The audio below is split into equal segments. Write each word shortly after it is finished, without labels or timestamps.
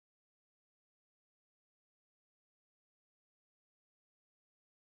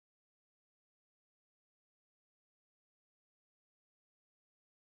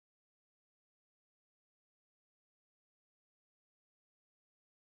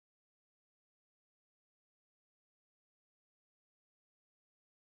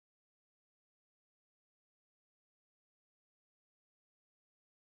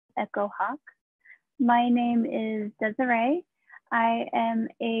Echo-Hawk. My name is Desiree. I am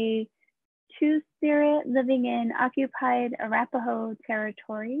a Two-Spirit living in occupied Arapaho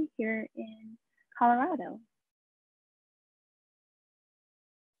territory here in Colorado.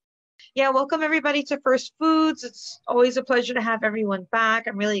 Yeah, welcome everybody to First Foods. It's always a pleasure to have everyone back.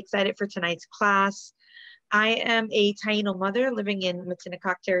 I'm really excited for tonight's class. I am a Taino mother living in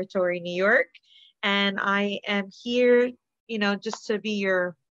Matinecock territory, New York, and I am here, just to be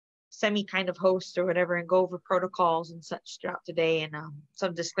your semi kind of host or whatever and go over protocols and such throughout the day and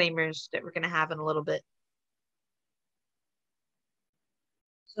some disclaimers that we're going to have in a little bit.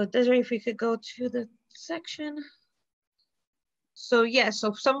 So Desiree, if we could go to the section. So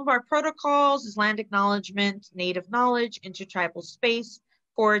so some of our protocols is land acknowledgement, native knowledge, intertribal space,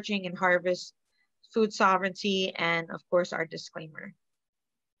 foraging and harvest, food sovereignty, and of course our disclaimer.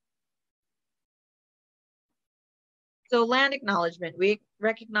 So land acknowledgement, we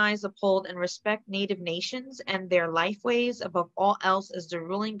recognize, uphold, and respect Native nations and their lifeways above all else as the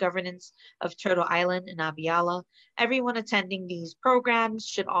ruling governance of Turtle Island and Abiala. Everyone attending these programs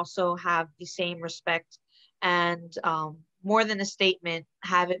should also have the same respect and more than a statement,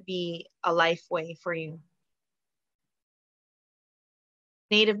 have it be a life way for you.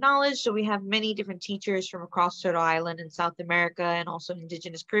 Native knowledge, so we have many different teachers from across Turtle Island and South America and also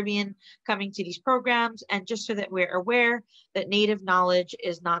Indigenous Caribbean coming to these programs. And just so that we're aware that Native knowledge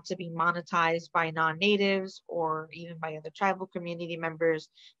is not to be monetized by non-Natives or even by other tribal community members.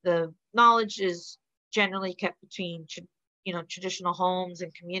 The knowledge is generally kept between, traditional homes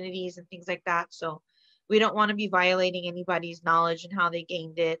and communities and things like that. So we don't want to be violating anybody's knowledge and how they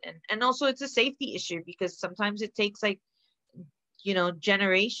gained it. And also it's a safety issue because sometimes it takes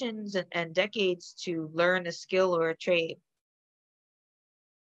generations and decades to learn a skill or a trade.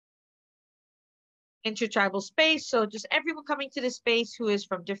 Intertribal space, so just everyone coming to this space who is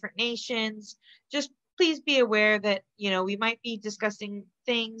from different nations, just please be aware that, we might be discussing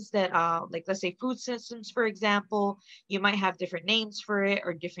things that, like let's say food systems, for example, you might have different names for it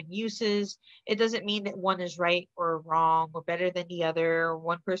or different uses. It doesn't mean that one is right or wrong or better than the other, or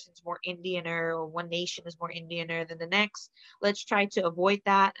one person's more Indianer or one nation is more Indianer than the next. Let's try to avoid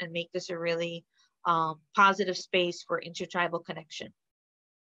that and make this a really positive space for intertribal connection.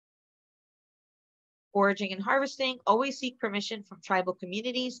 Foraging and harvesting, always seek permission from tribal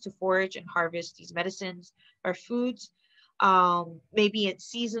communities to forage and harvest these medicines or foods. Maybe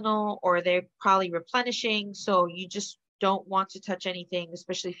it's seasonal or they're probably replenishing, so you just don't want to touch anything,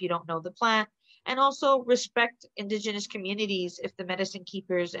 especially if you don't know the plant. And also respect Indigenous communities if the medicine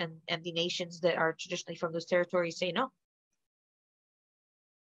keepers and the nations that are traditionally from those territories say no.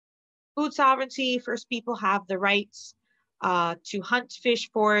 Food sovereignty, First People have the rights to hunt, fish,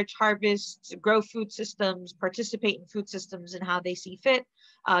 forage, harvest, grow food systems, participate in food systems and how they see fit,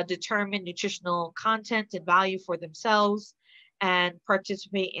 determine nutritional content and value for themselves, and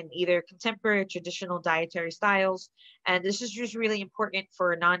participate in either contemporary or traditional dietary styles. And this is just really important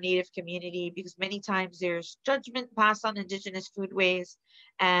for a non-Native community because many times there's judgment passed on Indigenous foodways,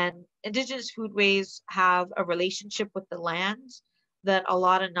 and Indigenous foodways have a relationship with the land that a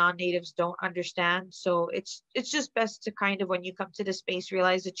lot of non-Natives don't understand. So it's just best to kind of, when you come to this space,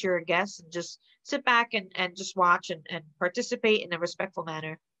 realize that you're a guest and just sit back and just watch and participate in a respectful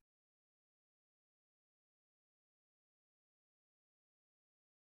manner.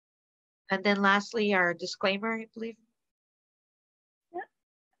 And then lastly, our disclaimer, I believe. Yep.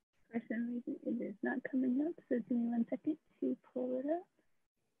 For some reason, it is not coming up. So give me 1 second to pull it up.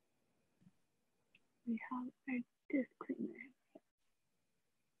 We have our disclaimer.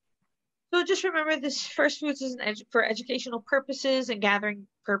 So just remember, this First Foods is for educational purposes and gathering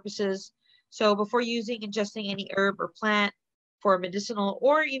purposes. So before using, ingesting any herb or plant for medicinal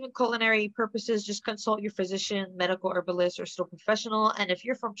or even culinary purposes, just consult your physician, medical herbalist, or still professional. And if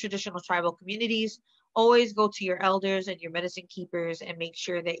you're from traditional tribal communities, always go to your elders and your medicine keepers and make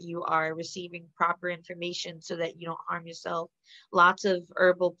sure that you are receiving proper information so that you don't harm yourself. Lots of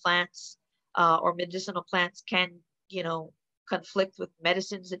herbal plants or medicinal plants can, conflict with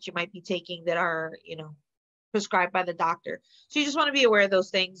medicines that you might be taking that are, prescribed by the doctor. So you just want to be aware of those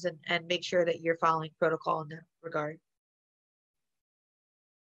things and make sure that you're following protocol in that regard.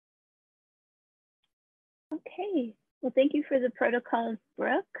 Okay, well, thank you for the protocols,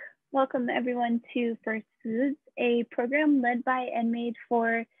 Brooke. Welcome everyone to First Foods, a program led by and made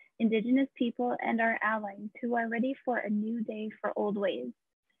for Indigenous people and our allies who are ready for a new day for old ways.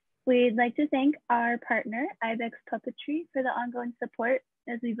 We'd like to thank our partner, Ibex Puppetry, for the ongoing support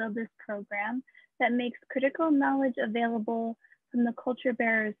as we build this program that makes critical knowledge available from the culture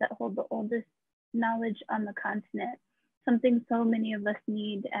bearers that hold the oldest knowledge on the continent. something so many of us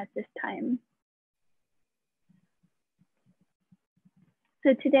need at this time.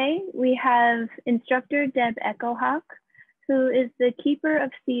 So today we have instructor Deb Echo-Hawk, who is the keeper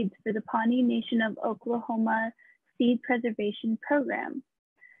of seeds for the Pawnee Nation of Oklahoma Seed Preservation Program.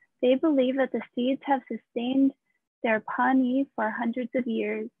 They believe that the seeds have sustained their Pawnee for hundreds of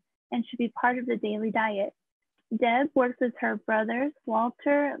years and should be part of the daily diet. Deb works with her brothers,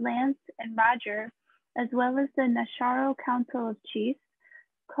 Walter, Lance, and Roger, as well as the Nasharo Council of Chiefs,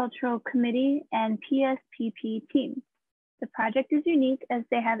 Cultural Committee, and PSPP Team. The project is unique as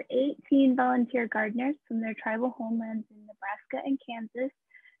they have 18 volunteer gardeners from their tribal homelands in Nebraska and Kansas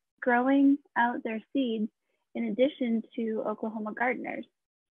growing out their seeds in addition to Oklahoma gardeners.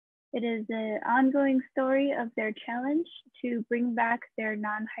 It is an ongoing story of their challenge to bring back their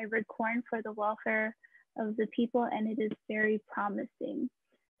non-hybrid corn for the welfare of the people, and it is very promising.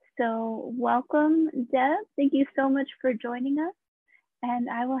 So welcome, Deb. Thank you so much for joining us, and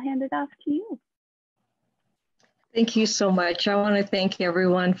I will hand it off to you. Thank you so much. I want to thank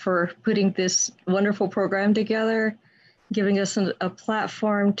everyone for putting this wonderful program together, giving us a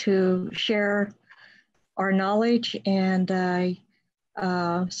platform to share our knowledge, and I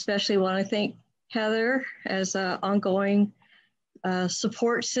especially want to thank Heather as an ongoing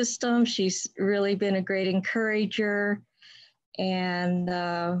support system. She's really been a great encourager, and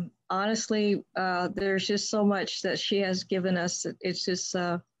honestly, there's just so much that she has given us. It's just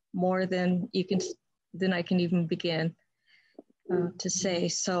more than I can even begin to say.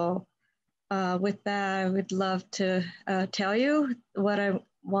 So with that, I would love to tell you what I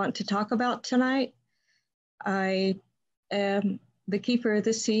want to talk about tonight. I am the keeper of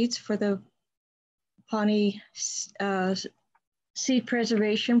the seeds for the Pawnee Seed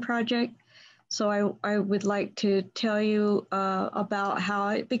Preservation Project. So I would like to tell you about how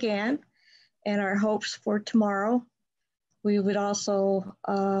it began and our hopes for tomorrow. We would also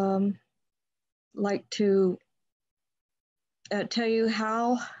like to tell you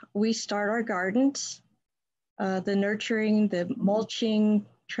how we start our gardens, the nurturing, the mulching,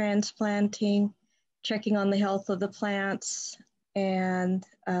 transplanting, checking on the health of the plants. And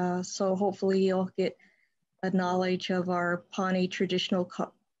so hopefully you'll get a knowledge of our Pawnee traditional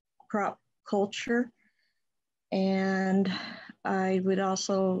crop culture. And I would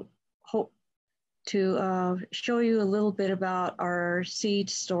also hope to show you a little bit about our seed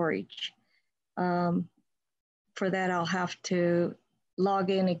storage. For that, I'll have to log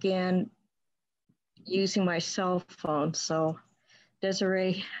in again using my cell phone. So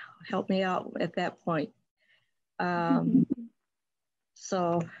Desiree, help me out at that point.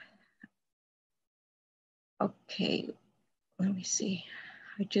 So, okay, let me see.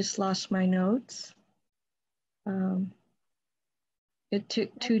 I just lost my notes. It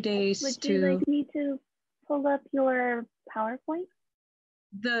took 2 days Would you like me to pull up your PowerPoint?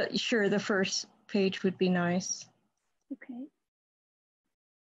 Sure, the first page would be nice. Okay.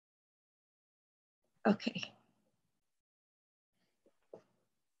 Okay.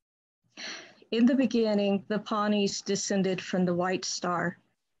 In the beginning, the Pawnees descended from the white star,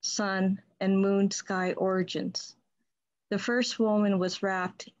 sun, and moon sky origins. The first woman was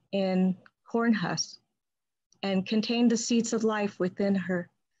wrapped in corn husk and contained the seeds of life within her.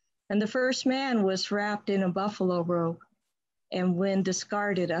 And the first man was wrapped in a buffalo robe. And when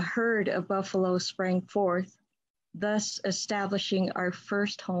discarded, a herd of buffalo sprang forth, thus establishing our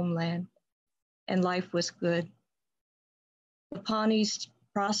first homeland, and life was good. The Pawnees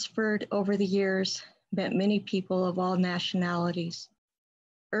prospered over the years, met many people of all nationalities.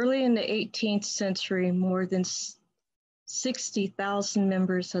 Early in the 18th century, more than 60,000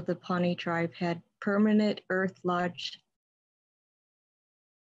 members of the Pawnee tribe had permanent earth lodge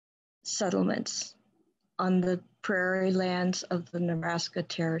settlements on the prairie lands of the Nebraska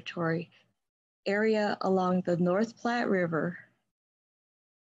Territory area along the North Platte River.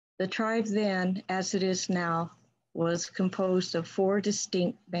 The tribe then, as it is now, was composed of 4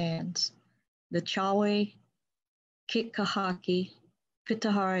 distinct bands: the Chawe, Kitkahaki,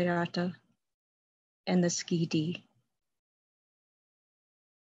 Pitaharata, and the Skidi.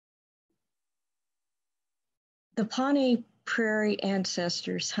 The Pawnee prairie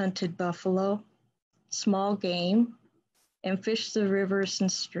ancestors hunted buffalo, small game, and fished the rivers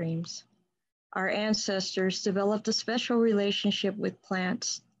and streams. Our ancestors developed a special relationship with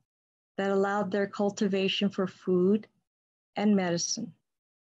plants that allowed their cultivation for food and medicine.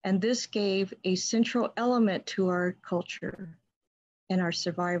 And this gave a central element to our culture and our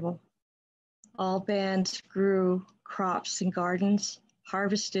survival. All bands grew crops and gardens,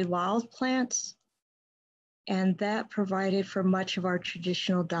 harvested wild plants, and that provided for much of our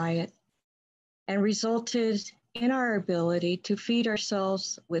traditional diet and resulted in our ability to feed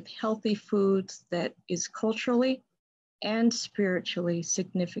ourselves with healthy foods that is culturally and spiritually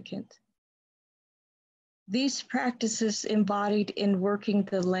significant. These practices embodied in working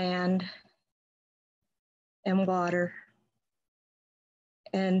the land and water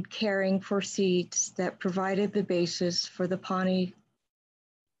and caring for seeds that provided the basis for the Pawnee's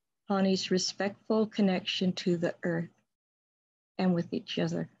respectful connection to the earth and with each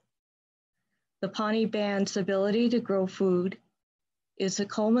other. The Pawnee Band's ability to grow food is a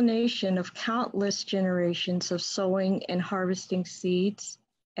culmination of countless generations of sowing and harvesting seeds,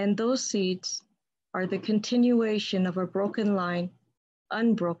 and those seeds are the continuation of a broken line,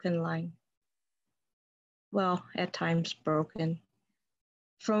 unbroken line. Well, at times broken,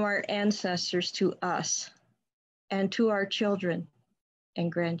 from our ancestors to us and to our children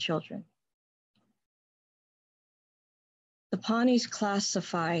and grandchildren. The Pawnees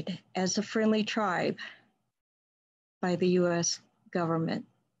classified as a friendly tribe by the US government.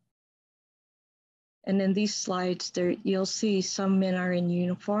 And in these slides, there you'll see some men are in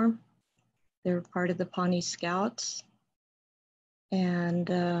uniform. They're part of the Pawnee Scouts. And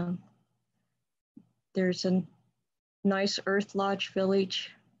there's a nice Earth Lodge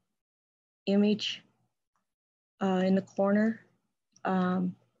Village image in the corner.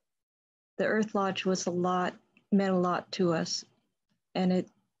 The Earth Lodge was meant a lot to us. And it,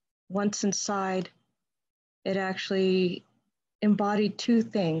 once inside, it actually embodied two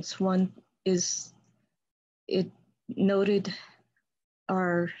things. One is it noted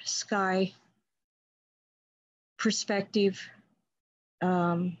our sky perspective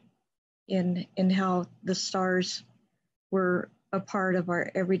in how the stars were a part of our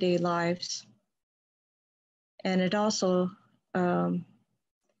everyday lives. And it also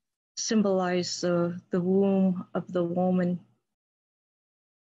symbolized the womb of the woman.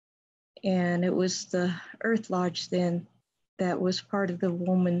 And it was the Earth Lodge then that was part of the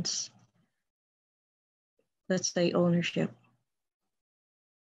woman's, let's say, ownership.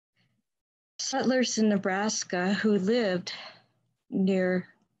 Settlers in Nebraska who lived near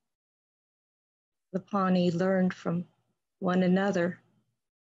the Pawnee learned from one another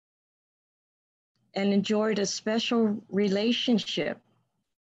and enjoyed a special relationship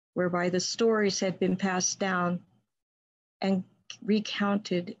whereby the stories had been passed down and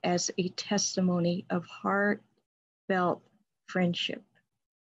recounted as a testimony of heartfelt friendship.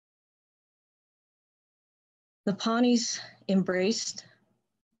 The Pawnees embraced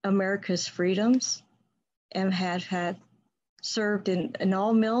America's freedoms and had served in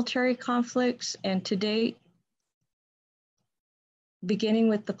all military conflicts, and to date, beginning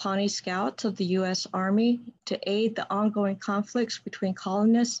with the Pawnee Scouts of the U.S. Army to aid the ongoing conflicts between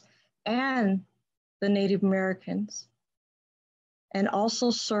colonists and the Native Americans, and also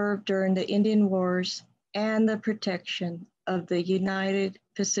served during the Indian Wars and the protection of the United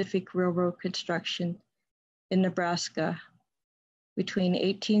Pacific Railroad construction in Nebraska between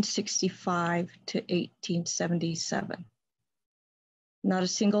 1865 to 1877. Not a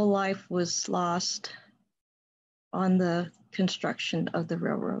single life was lost on the construction of the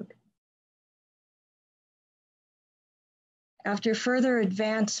railroad. After further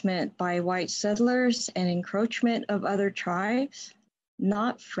advancement by white settlers and encroachment of other tribes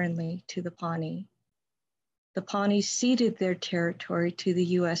not friendly to the Pawnee ceded their territory to the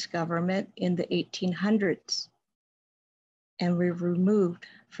US government in the 1800s and were removed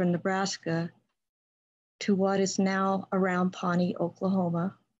from Nebraska to what is now around Pawnee,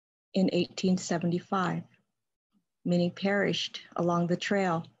 Oklahoma in 1875. Many perished along the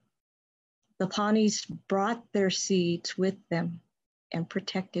trail. The Pawnees brought their seeds with them and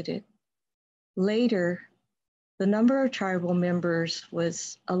protected it. Later, the number of tribal members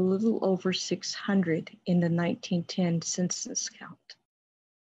was a little over 600 in the 1910 census count.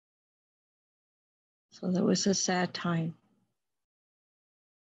 So that was a sad time.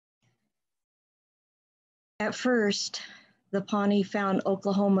 At first, the Pawnee found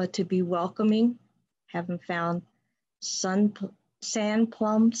Oklahoma to be welcoming, having found sand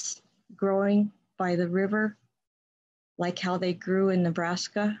plums growing by the river, like how they grew in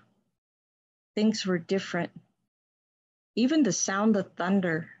Nebraska. Things were different. Even the sound of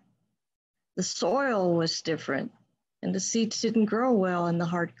thunder. The soil was different, and the seeds didn't grow well in the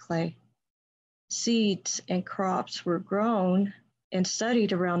hard clay. Seeds and crops were grown and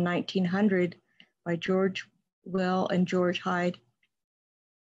studied around 1900 by George Well and George Hyde,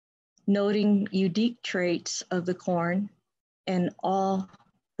 noting unique traits of the corn, and all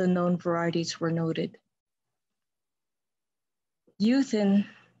the known varieties were noted. Youth in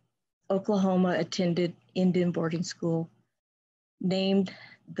Oklahoma attended Indian boarding school, named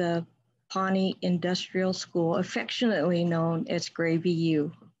the Pawnee Industrial School, affectionately known as Gravy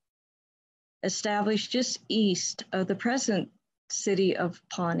U, established just east of the present city of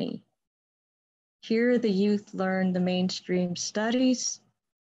Pawnee. Here, the youth learned the mainstream studies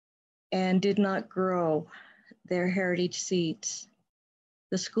and did not grow their heritage seeds.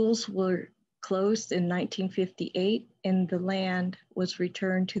 The schools were closed in 1958, and the land was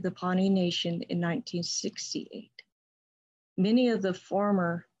returned to the Pawnee Nation in 1968. Many of the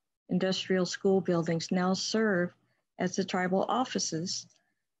former industrial school buildings now serve as the tribal offices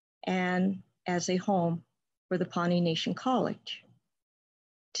and as a home for the Pawnee Nation College.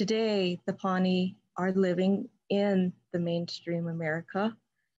 Today, the Pawnee are living in the mainstream America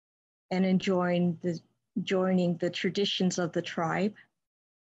and enjoying joining the traditions of the tribe.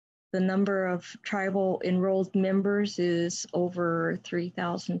 The number of tribal enrolled members is over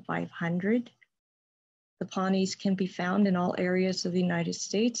 3,500. The Pawnees can be found in all areas of the United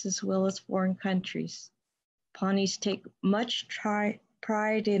States as well as foreign countries. Pawnees take much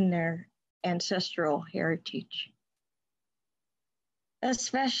pride in their ancestral heritage,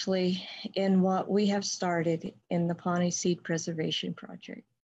 especially in what we have started in the Pawnee Seed Preservation Project,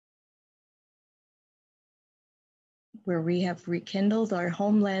 where we have rekindled our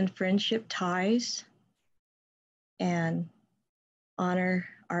homeland friendship ties and honor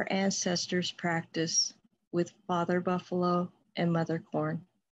our ancestors' practice with Father Buffalo and Mother Corn.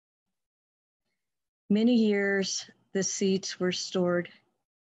 Many years, the seeds were stored.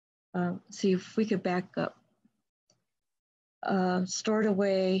 See if we could back up. Stored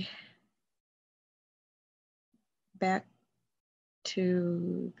away back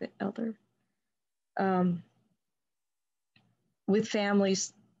to the elder. With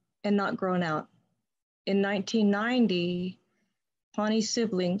families and not grown out. In 1990, Pawnee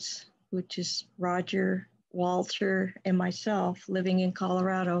siblings, which is Roger, Walter, and myself living in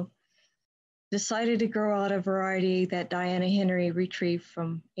Colorado, decided to grow out a variety that Diana Henry retrieved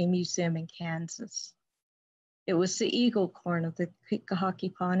from a museum in Kansas. It was the eagle corn of the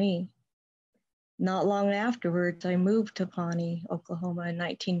Kikahaki Pawnee. Not long afterwards, I moved to Pawnee, Oklahoma in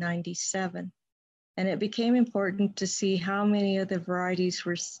 1997, and it became important to see how many of the varieties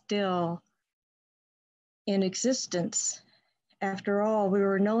were still in existence. After all, we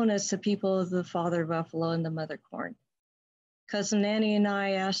were known as the people of the Father Buffalo and the Mother Corn. Cousin Annie and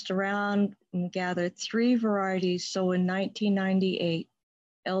I asked around and gathered 3 varieties, so in 1998,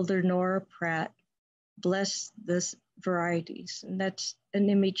 Elder Nora Pratt blessed the varieties, and that's an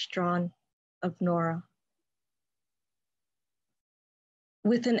image drawn of Nora.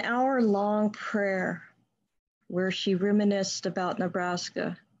 With an hour-long prayer where she reminisced about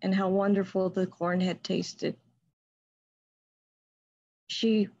Nebraska and how wonderful the corn had tasted,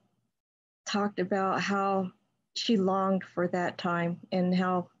 she talked about how she longed for that time and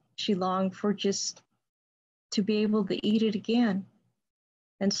how she longed for just to be able to eat it again.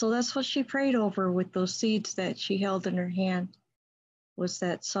 And so that's what she prayed over with those seeds that she held in her hand, was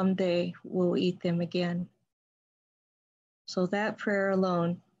that someday we'll eat them again. So that prayer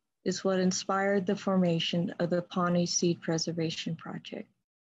alone is what inspired the formation of the Pawnee Seed Preservation Project.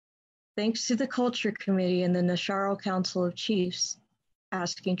 Thanks to the Culture Committee and the Nasharo Council of Chiefs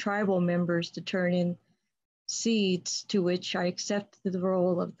asking tribal members to turn in seeds, to which I accepted the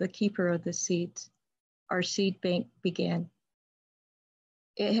role of the keeper of the seeds, our seed bank began.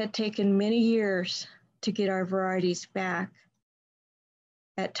 It had taken many years to get our varieties back.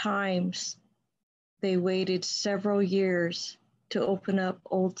 At times, they waited several years to open up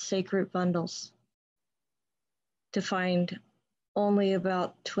old sacred bundles to find only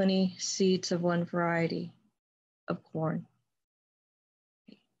about 20 seeds of one variety of corn.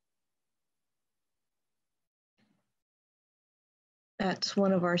 That's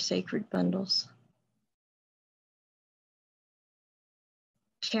one of our sacred bundles.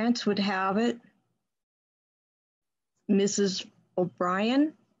 Chance would have it, Mrs.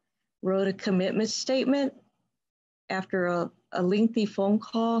 O'Brien wrote a commitment statement after a lengthy phone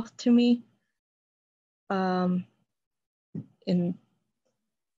call to me. And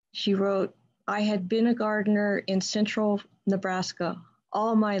she wrote, I had been a gardener in central Nebraska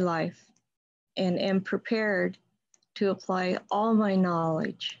all my life and am prepared to apply all my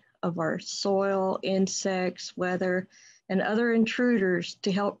knowledge of our soil, insects, weather, and other intruders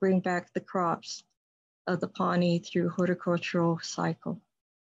to help bring back the crops of the Pawnee through horticultural cycle.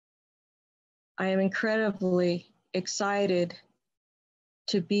 I am incredibly excited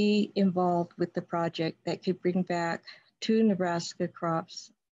to be involved with the project that could bring back 2 Nebraska crops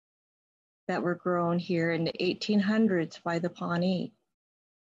that were grown here in the 1800s by the Pawnee.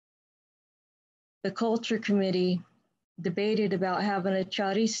 The Culture Committee debated about having a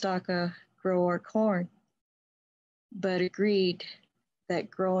charistaka grow our corn, but agreed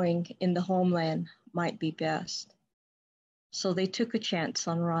that growing in the homeland might be best. So they took a chance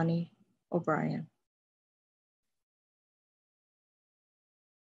on Ronnie O'Brien.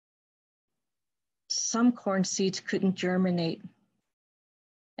 Some corn seeds couldn't germinate,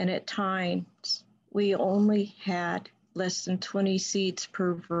 and at times we only had less than 20 seeds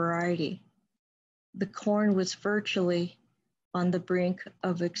per variety. The corn was virtually on the brink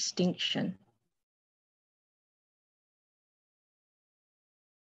of extinction.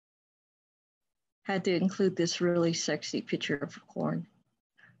 Had to include this really sexy picture of corn.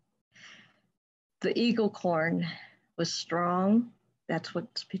 The eagle corn was strong. That's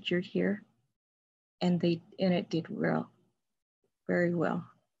what's pictured here. And it did well, very well.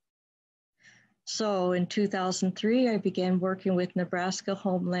 So in 2003, I began working with Nebraska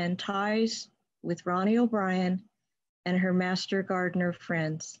Homeland Ties with Ronnie O'Brien and her master gardener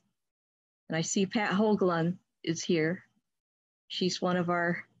friends. And I see Pat Hoagland is here. She's one of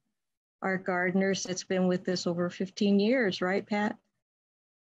our gardeners that's been with us over 15 years, right, Pat?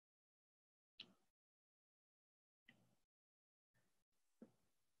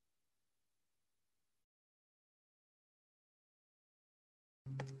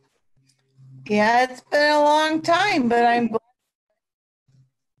 Yeah, it's been a long time, but I'm glad.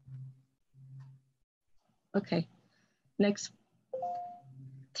 Okay, next.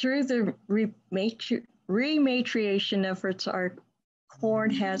 Through the rematriation efforts, our corn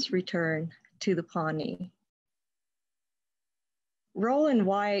has returned to the Pawnee. Roland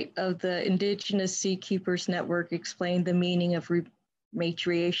White of the Indigenous Seed Keepers Network explained the meaning of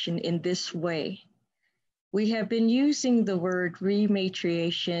rematriation in this way. We have been using the word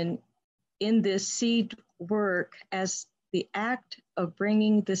rematriation in this seed work as the act of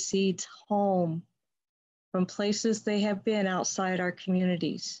bringing the seeds home from places they have been outside our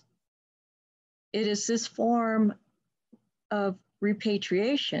communities. It is this form of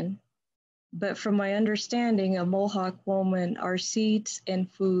repatriation, but from my understanding, a Mohawk woman, our seeds and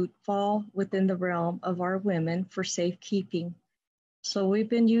food fall within the realm of our women for safekeeping. So we've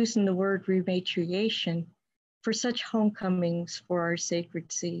been using the word rematriation for such homecomings for our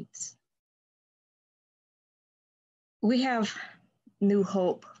sacred seeds. We have new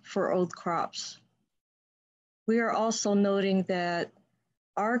hope for old crops. We are also noting that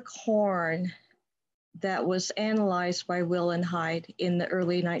our corn that was analyzed by Will and Hyde in the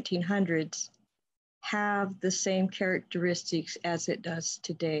early 1900s have the same characteristics as it does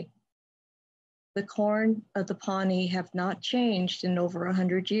today. The corn of the Pawnee have not changed in over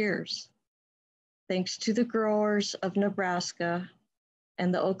 100 years. Thanks to the growers of Nebraska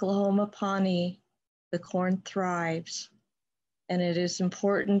and the Oklahoma Pawnee, the corn thrives, and it is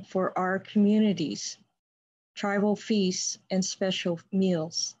important for our communities, tribal feasts, and special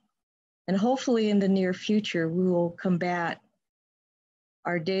meals. And hopefully in the near future, we will combat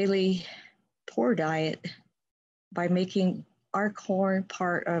our daily poor diet by making our corn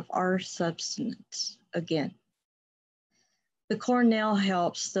part of our substance again. The corn now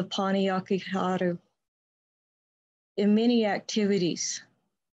helps the Pawnee Akihatu in many activities,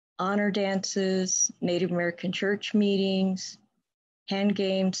 honor dances, Native American church meetings, hand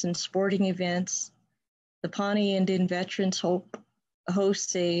games, and sporting events. The Pawnee Indian Veterans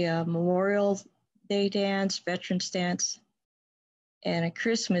hosts a Memorial Day dance, Veterans dance, and a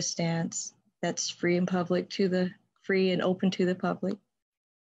Christmas dance that's free and open to the public.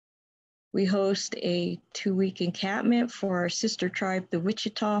 We host a 2-week encampment for our sister tribe, the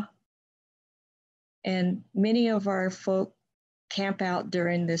Wichita, and many of our folk camp out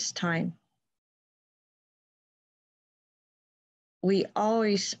during this time. We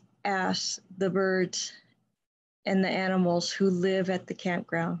always ask the birds and the animals who live at the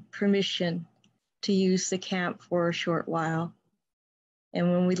campground permission to use the camp for a short while.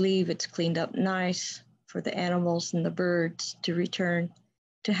 And when we leave, it's cleaned up nice for the animals and the birds to return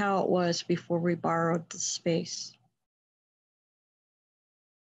to how it was before we borrowed the space.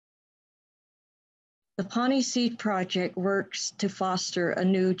 The Pawnee Seed Project works to foster a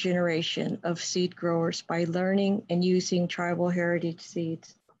new generation of seed growers by learning and using tribal heritage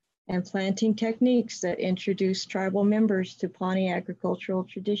seeds and planting techniques that introduce tribal members to Pawnee agricultural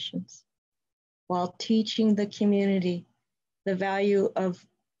traditions, while teaching the community the value of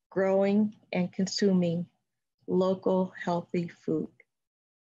growing and consuming local healthy food.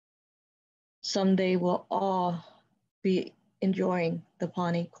 Someday we'll all be enjoying the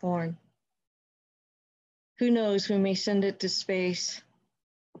Pawnee corn. Who knows, we may send it to space,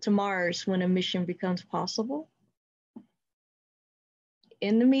 to Mars, when a mission becomes possible.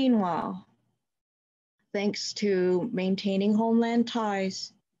 In the meanwhile, thanks to maintaining homeland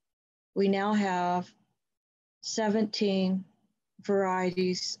ties, we now have 17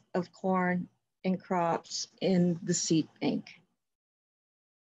 varieties of corn and crops in the seed bank.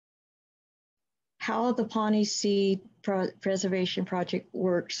 How the Pawnee Seed Preservation Project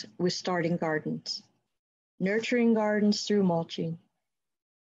works with starting gardens, nurturing gardens through mulching,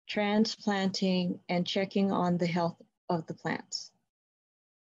 transplanting, and checking on the health of the plants.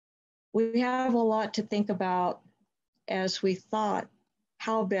 We have a lot to think about as we thought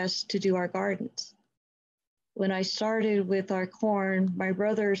how best to do our gardens. When I started with our corn, my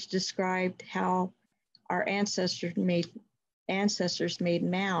brothers described how our ancestors made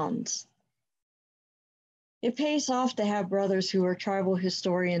mounds. It pays off to have brothers who are tribal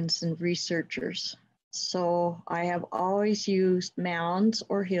historians and researchers. So I have always used mounds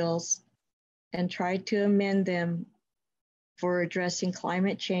or hills and tried to amend them for addressing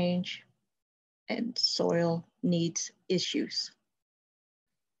climate change and soil needs issues.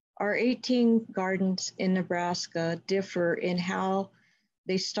 Our 18 gardens in Nebraska differ in how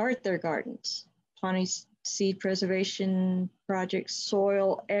they start their gardens. Pawnee Seed Preservation Project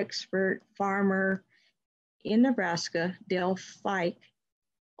soil expert farmer in Nebraska, Dale Fike,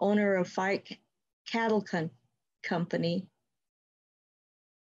 owner of Fike Cattle Company,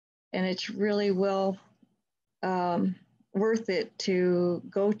 and it's really well worth it to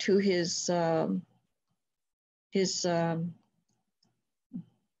go to his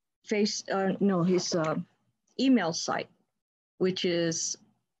email site, which is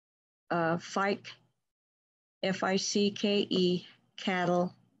Fike, F-I-C-K-E,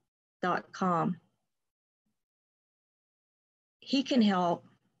 cattle.com. He can help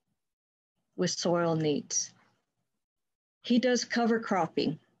with soil needs. He does cover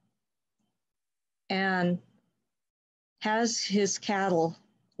cropping and has his cattle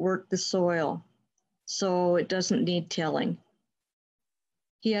work the soil so it doesn't need tilling.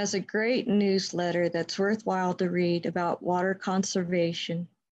 He has a great newsletter that's worthwhile to read about water conservation,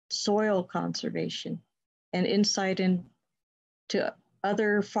 soil conservation, and insight into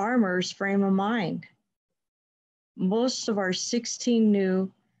other farmers' frame of mind. Most of our 16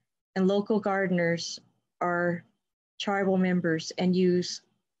 new and local gardeners are tribal members and use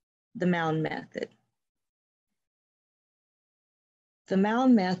the mound method. The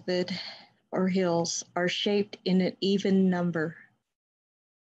mound method or hills are shaped in an even number.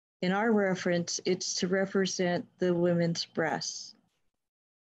 In our reference, it's to represent the women's breasts.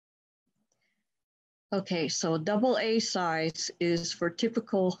 Okay, so double A size is for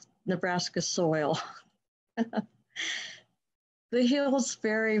typical Nebraska soil. The hills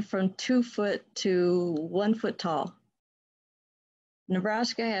vary from 2 foot to 1 foot tall.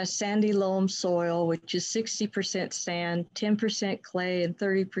 Nebraska has sandy loam soil, which is 60% sand, 10% clay, and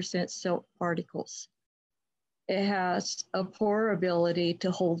 30% silt particles. It has a poor ability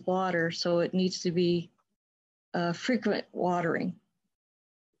to hold water, so it needs to be frequent watering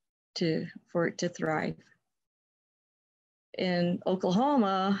for it to thrive. In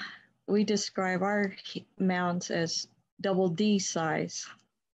Oklahoma, we describe our mounds as double D size.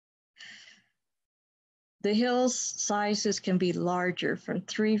 The hills sizes can be larger, from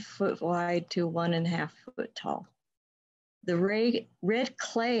 3 foot wide to 1.5 foot tall. The red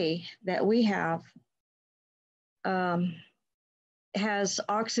clay that we have has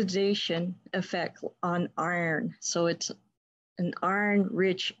oxidation effect on iron, so it's an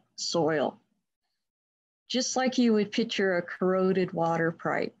iron-rich soil. Just like you would picture a corroded water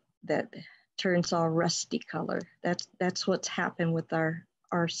pipe that turns all rusty color. That's what's happened with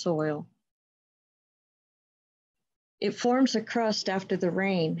our soil. It forms a crust after the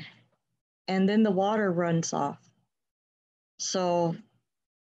rain, and then the water runs off. So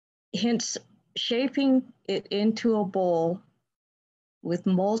hence, shaping it into a bowl with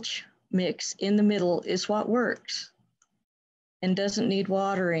mulch mix in the middle is what works and doesn't need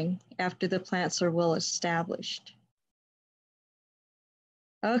watering after the plants are well established.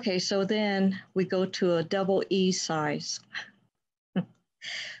 Okay, so then we go to a double E size.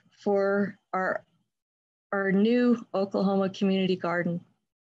 For our new Oklahoma community garden,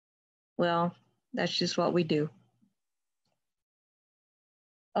 well, that's just what we do.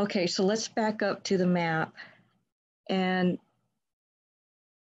 Okay, so let's back up to the map. And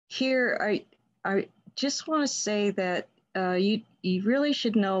here, I just want to say that you really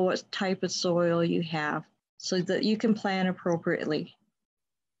should know what type of soil you have so that you can plan appropriately.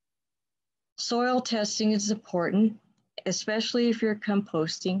 Soil testing is important, especially if you're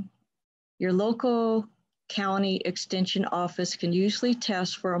composting. Your local county extension office can usually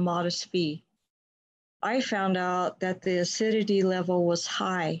test for a modest fee. I found out that the acidity level was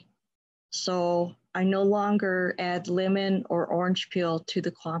high, so I no longer add lemon or orange peel to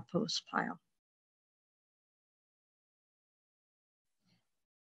the compost pile.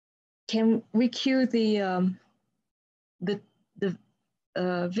 Can we cue the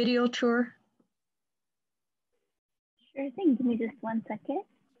video tour? Sure thing. Give me just 1 second.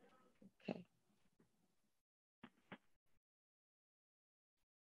 Okay.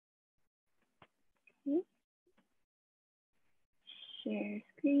 Okay. Share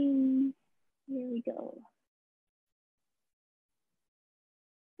screen. Here we go.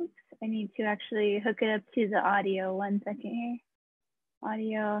 Oops, I need to actually hook it up to the audio. 1 second here.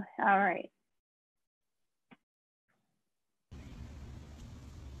 Audio, all right.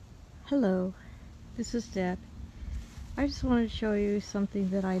 Hello, this is Deb. I just wanted to show you something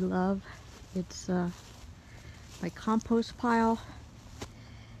that I love. It's my compost pile.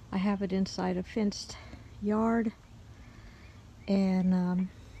 I have it inside a fenced yard, and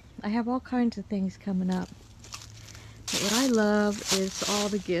I have all kinds of things coming up. But what I love is all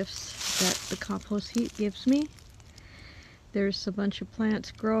the gifts that the compost heap gives me. There's a bunch of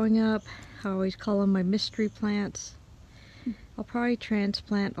plants growing up. I always call them my mystery plants. I'll probably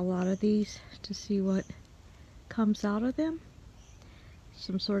transplant a lot of these to see what comes out of them.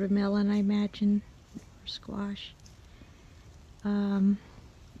 Some sort of melon, I imagine, or squash.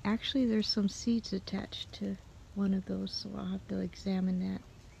 Actually, there's some seeds attached to one of those, so I'll have to examine that.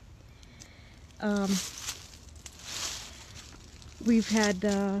 We've had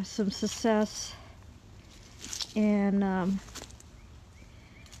some success in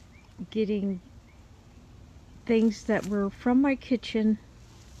getting things that were from my kitchen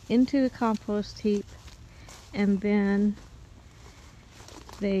into the compost heap, and then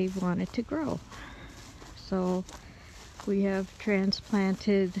they wanted to grow. So we have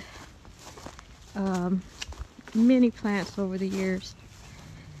transplanted many plants over the years,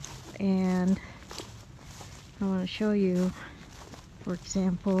 and I want to show you, for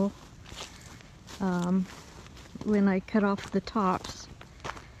example, when I cut off the tops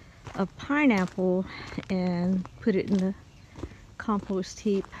of pineapple and put it in the compost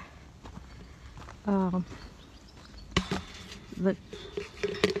heap, the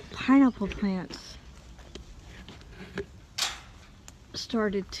pineapple plants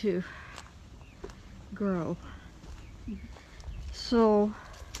started to grow. So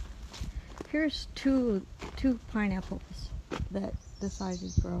here's two pineapples that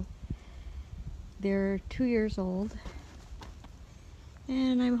decided to grow. They're 2 years old,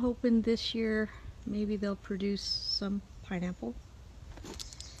 and I'm hoping this year maybe they'll produce some pineapple.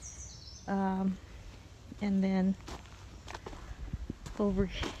 And then over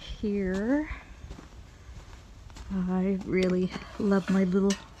here, I really love my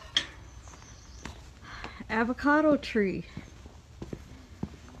little avocado tree.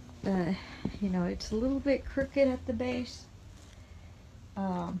 You know, it's a little bit crooked at the base,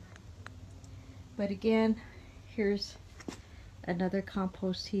 but again, here's another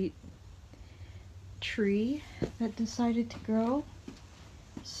compost heap tree that decided to grow,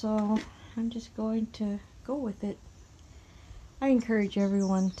 so I'm just going to go with it. I encourage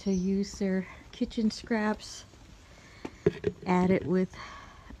everyone to use their kitchen scraps, add it with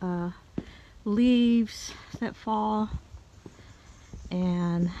leaves that fall,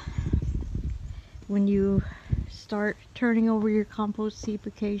 and when you start turning over your compost heap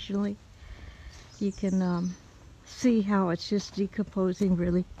occasionally, you can see how it's just decomposing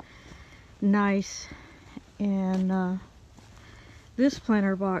really nice. And this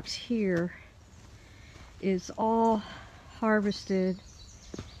planter box here is all harvested,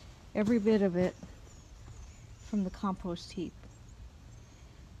 every bit of it, from the compost heap.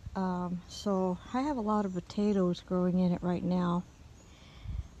 So I have a lot of potatoes growing in it right now,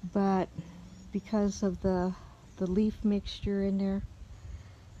 but because of the leaf mixture in there,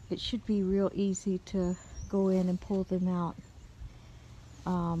 it should be real easy to go in and pull them out.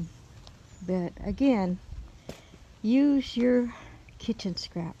 But again, use your kitchen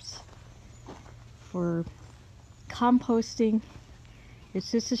scraps for composting.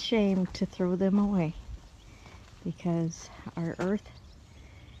 It's just a shame to throw them away, because our earth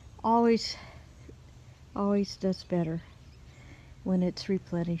always does better when it's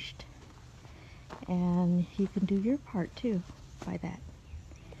replenished, and you can do your part too by that.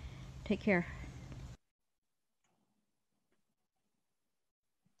 Take care.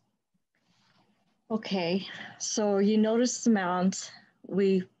 Okay, so you notice the mounds.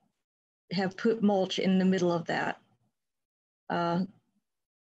 We have put mulch in the middle of that.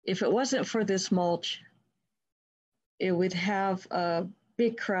 If it wasn't for this mulch, it would have a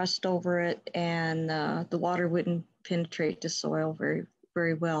big crust over it, and the water wouldn't penetrate the soil very,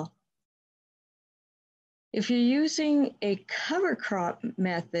 very well. If you're using a cover crop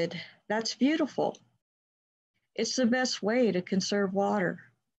method, that's beautiful. It's the best way to conserve water.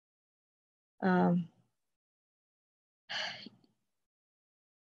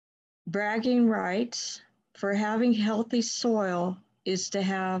 Bragging rights for having healthy soil is to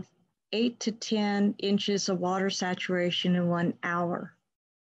have 8 to 10 inches of water saturation in 1 hour.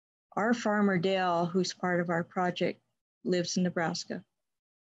 Our farmer Dale, who's part of our project, lives in Nebraska,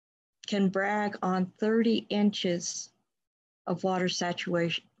 can brag on 30 inches of water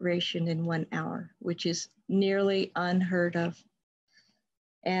saturation in 1 hour, which is nearly unheard of.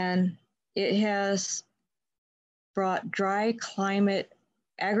 And it has brought dry climate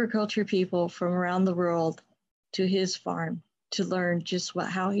agriculture people from around the world to his farm to learn just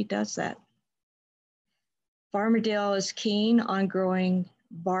how he does that. Farmer Dale is keen on growing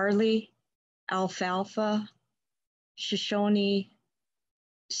barley, alfalfa, Shoshone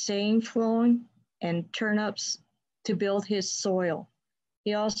sainfoin, and turnips to build his soil.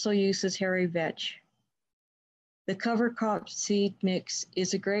 He also uses hairy vetch. The cover crop seed mix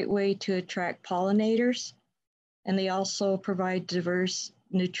is a great way to attract pollinators, and they also provide diverse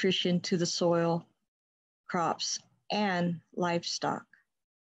nutrition to the soil, crops, and livestock.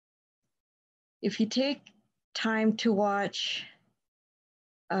 If you take time to watch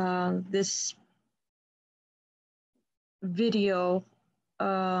this video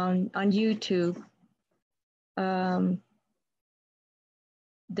on YouTube,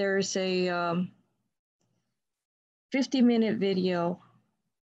 there's a 50-minute video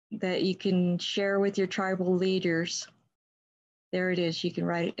that you can share with your tribal leaders. There it is, you can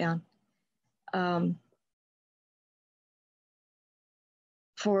write it down.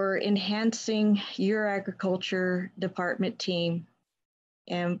 For enhancing your agriculture department team.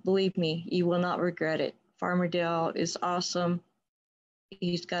 And believe me, you will not regret it. Farmer Dale is awesome.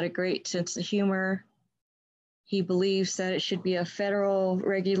 He's got a great sense of humor. He believes that it should be a federal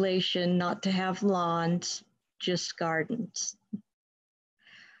regulation not to have lawns, just gardens.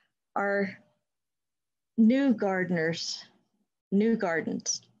 Our new gardens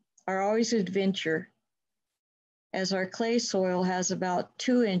are always an adventure, as our clay soil has about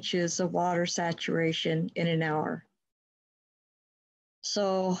 2 inches of water saturation in an hour.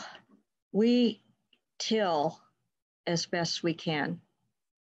 So we till as best we can.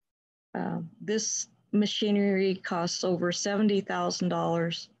 This machinery costs over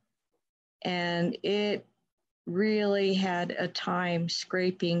 $70,000, and it really had a time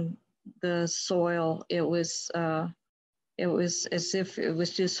scraping the soil. It was as if it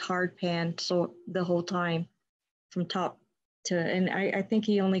was just hard pan so the whole time from top to, and I think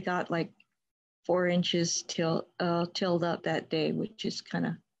he only got like 4 inches tilled up that day, which is kind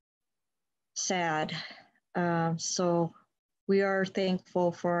of sad. So we are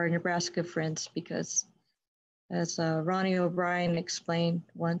thankful for our Nebraska friends, because as Ronnie O'Brien explained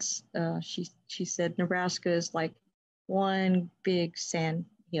once, she said Nebraska is like one big sand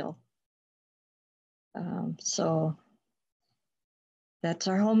hill. So that's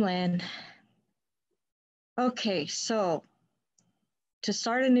our homeland. Okay, so to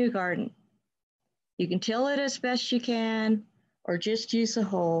start a new garden, you can till it as best you can, or just use a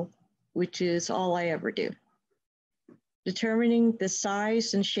hoe, which is all I ever do. Determining the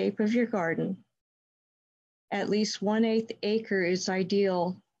size and shape of your garden. At least 1/8 acre is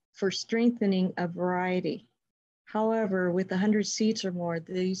ideal for strengthening a variety. However, with 100 seeds or more,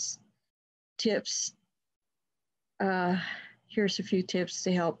 these tips, here's a few tips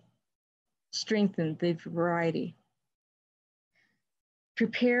to help strengthen the variety.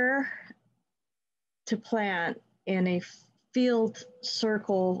 Prepare to plant in a field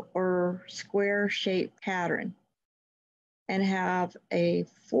circle or square shaped pattern and have a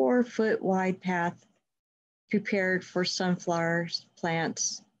 4-foot wide path prepared for sunflower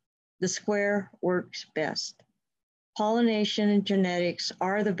plants. The square works best. Pollination and genetics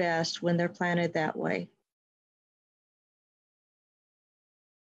are the best when they're planted that way.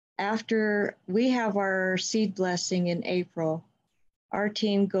 After we have our seed blessing in April, our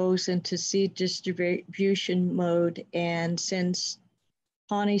team goes into seed distribution mode and sends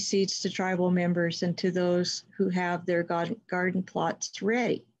Pawnee seeds to tribal members and to those who have their garden plots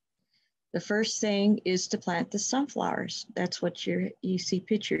ready. The first thing is to plant the sunflowers. That's what you see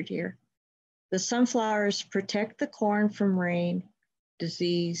pictured here. The sunflowers protect the corn from rain,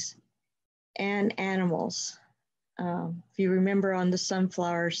 disease, and animals. If you remember on the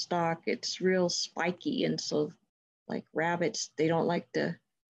sunflower stalk, it's real spiky, and so like rabbits, they don't like to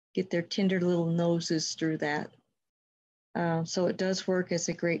get their tender little noses through that. So it does work as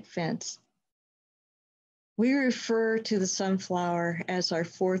a great fence. We refer to the sunflower as our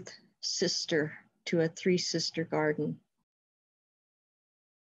fourth sister to a three-sister garden.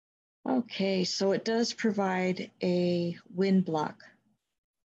 Okay, so it does provide a wind block.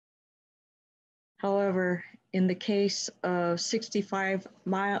 However, in the case of 65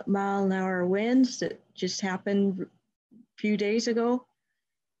 mile an hour winds that just happened a few days ago,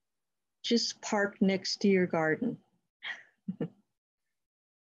 just park next to your garden.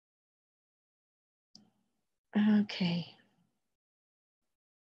 Okay.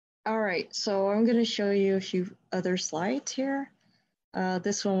 All right, so I'm going to show you a few other slides here.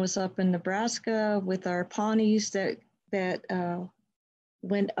 This one was up in Nebraska with our Pawnees that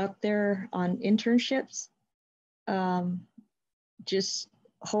went up there on internships. Just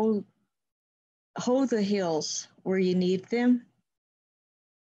hold the hills where you need them.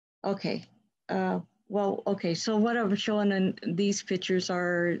 Okay. Okay, so what I'm showing in these pictures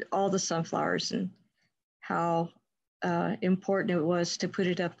are all the sunflowers and how important it was to put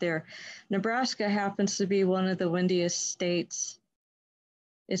it up there. Nebraska happens to be one of the windiest states.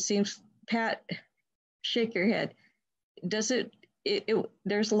 It seems, Pat, shake your head. Does it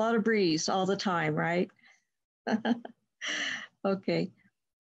there's a lot of breeze all the time, right? Okay.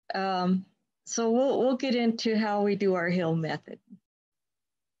 So we'll get into how we do our hill method.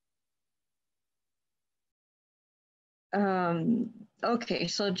 Okay,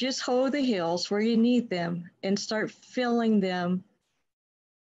 so just hoe the hills where you need them and start filling them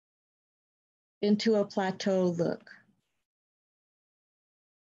into a plateau look.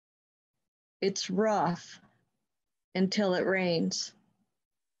 It's rough until it rains.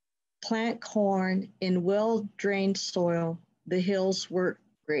 Plant corn in well-drained soil. The hills work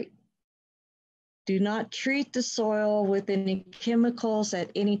great. Do not treat the soil with any chemicals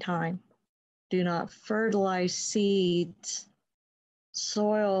at any time. Do not fertilize seeds,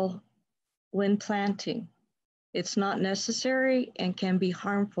 soil when planting. It's not necessary and can be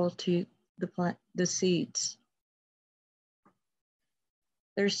harmful to the seeds.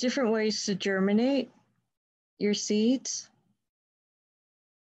 There's different ways to germinate your seeds.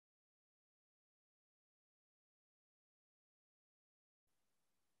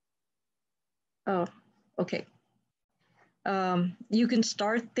 Oh, okay. You can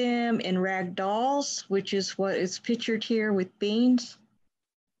start them in rag dolls, which is what is pictured here with beans.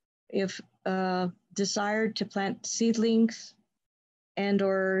 If desired to plant seedlings and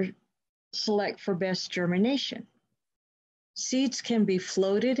or select for best germination. Seeds can be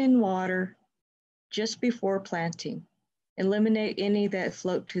floated in water just before planting. Eliminate any that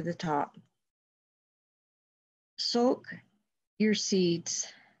float to the top. Soak your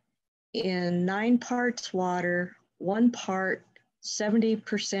seeds in 9 parts water, 1 part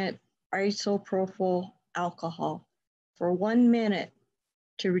 70% isopropyl alcohol for 1 minute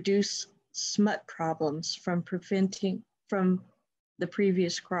to reduce smut problems from the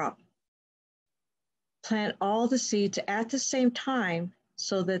previous crop. Plant all the seeds at the same time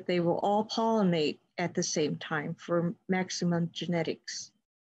so that they will all pollinate at the same time for maximum genetics.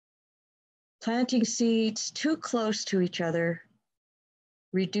 Planting seeds too close to each other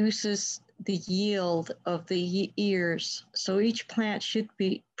reduces the yield of the ears, so each plant should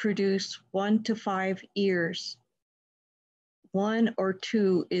produce 1 to 5 ears. 1 or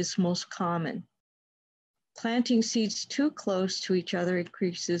 2 is most common. Planting seeds too close to each other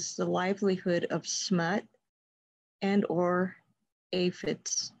increases the livelihood of smut and or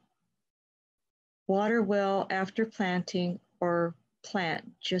aphids. Water well after planting or plant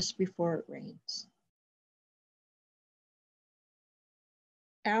just before it rains.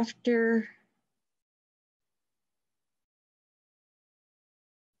 After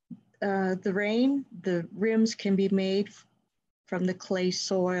the rain, the rims can be made from the clay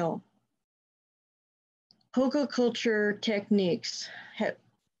soil. Hogoculture techniques.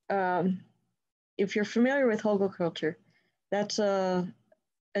 If you're familiar with hogoculture, that's a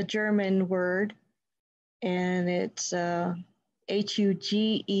German word, and it's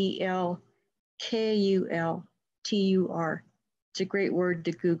Hugelkultur. It's a great word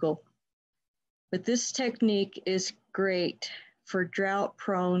to Google. But this technique is great for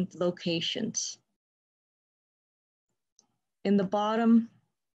drought-prone locations. In the bottom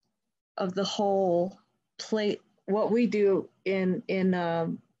of the hole, what we do in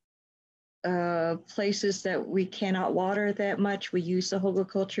places that we cannot water that much, we use the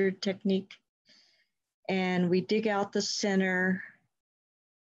hogoculture technique, and we dig out the center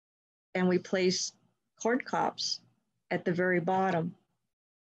and we place corn cobs at the very bottom.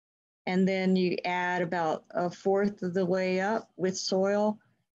 And then you add about 1/4 of the way up with soil,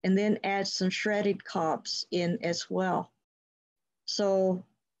 and then add some shredded cobs in as well. So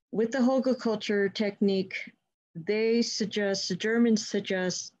with the hogoculture technique, the Germans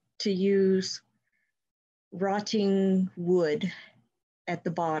suggest to use rotting wood at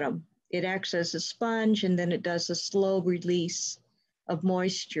the bottom. It acts as a sponge, and then it does a slow release of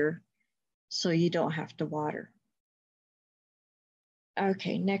moisture so you don't have to water.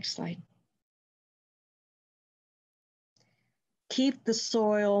 Okay, next slide. Keep the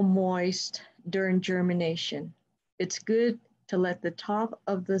soil moist during germination. It's good to let the top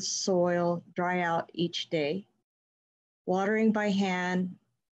of the soil dry out each day. Watering by hand,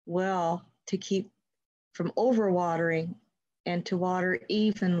 well, to keep from overwatering and to water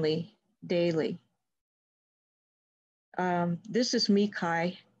evenly daily. This is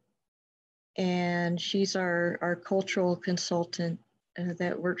Mikai, and she's our cultural consultant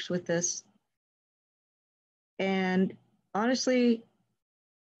that works with us. And honestly,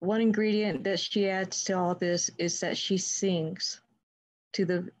 one ingredient that she adds to all this is that she sings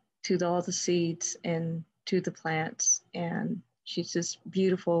to all the seeds and to the plants, and she's just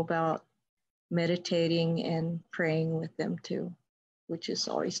beautiful about meditating and praying with them too, which is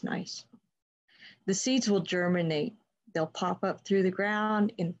always nice. The seeds will germinate. They'll pop up through the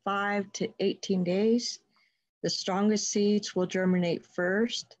ground in 5 to 18 days. The strongest seeds will germinate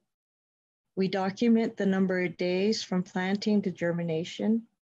first. We document the number of days from planting to germination,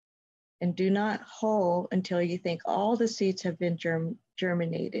 and do not hoe until you think all the seeds have been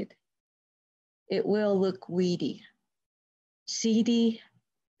germinated. It will look weedy.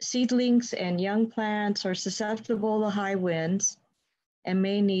 Seedlings and young plants are susceptible to high winds and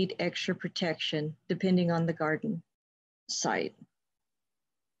may need extra protection depending on the garden site.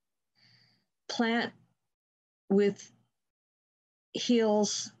 Plant with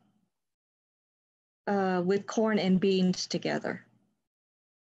hills with corn and beans together.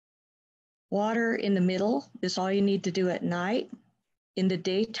 Water in the middle is all you need to do at night. In the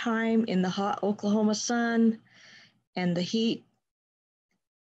daytime, in the hot Oklahoma sun and the heat,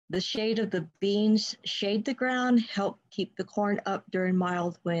 the shade of the beans shade the ground, help keep the corn up during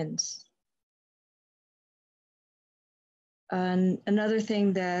mild winds. And another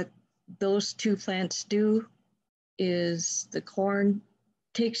thing that those two plants do is the corn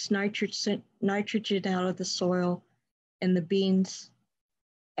takes nitrogen out of the soil, and the beans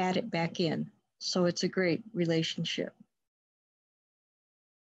add it back in. So it's a great relationship.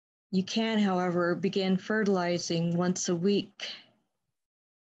 You can, however, begin fertilizing once a week,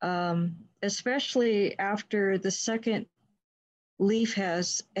 especially after the second leaf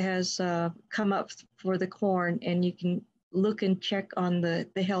has come up for the corn, and you can look and check on the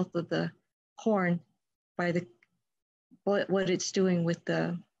health of the corn by what it's doing with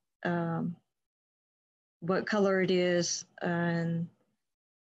the what color it is, and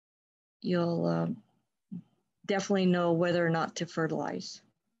you'll definitely know whether or not to fertilize.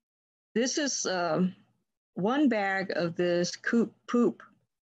 This is one bag of this coop poop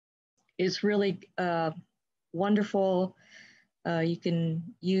is really wonderful. You can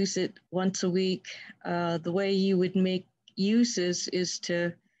use it once a week. The way you would make uses is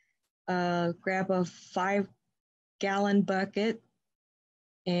to grab a 5-gallon bucket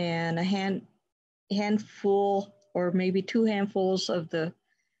and a handful or maybe 2 handfuls of the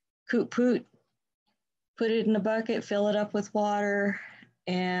coop poop, put it in a bucket, fill it up with water,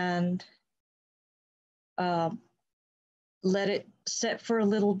 and let it set for a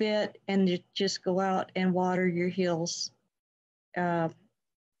little bit, and you just go out and water your hills. And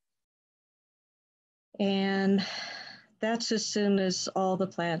that's as soon as all the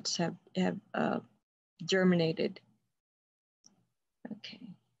plants have germinated. Okay.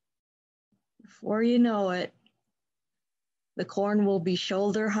 Before you know it, the corn will be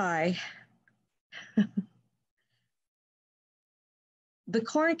shoulder high. The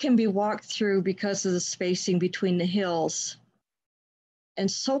corn can be walked through because of the spacing between the hills,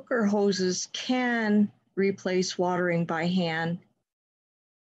 and soaker hoses can replace watering by hand.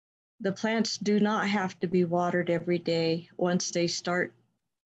 The plants do not have to be watered every day once they start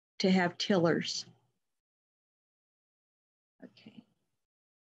to have tillers. Okay.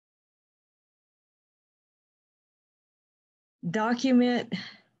 Document,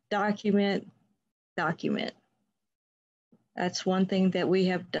 document, document. That's one thing that we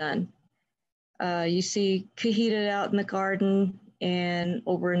have done. You see Kahita out in the garden, and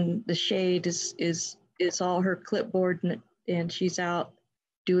over in the shade is all her clipboard, and she's out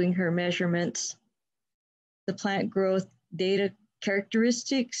doing her measurements. The plant growth data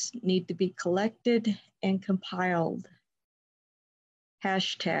characteristics need to be collected and compiled.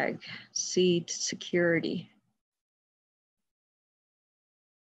 Hashtag seed security.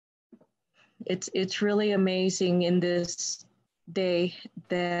 It's really amazing in this day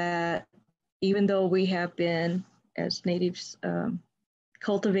that even though we have been, as natives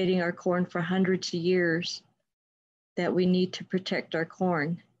cultivating our corn for hundreds of years that we need to protect our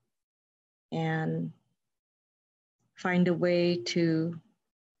corn and find a way to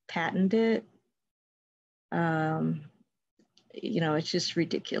patent it. You know, it's just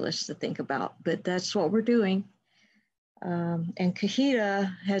ridiculous to think about, but that's what we're doing. And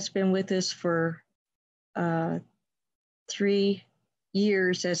Kahita has been with us for 3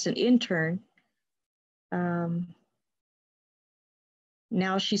 years as an intern.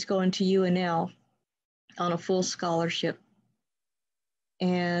 Now she's going to UNL on a full scholarship.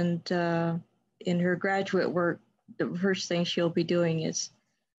 And in her graduate work, the first thing she'll be doing is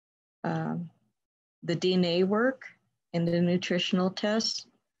the DNA work and the nutritional tests,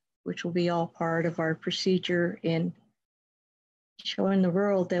 which will be all part of our procedure in showing the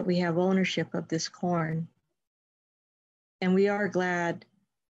world that we have ownership of this corn. And we are glad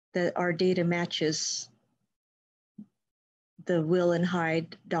that our data matches the Will and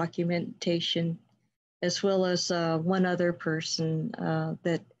Hyde documentation, as well as one other person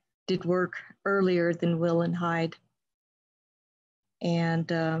that did work earlier than Will and Hyde. And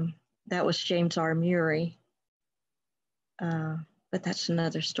that was James R. Murray. But that's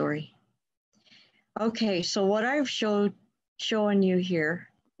another story. Okay, so what I've showing you here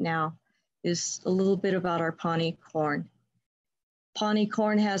now is a little bit about our Pawnee corn. Pawnee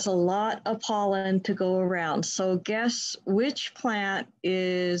corn has a lot of pollen to go around. So guess which plant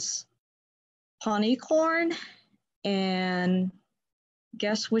is Pawnee corn, and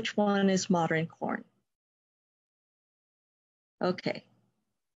guess which one is modern corn? Okay,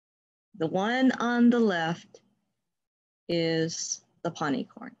 the one on the left is the Pawnee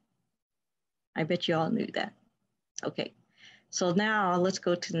corn. I bet you all knew that. Okay, so now let's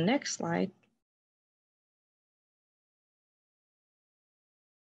go to the next slide.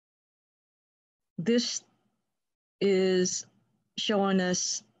 This is showing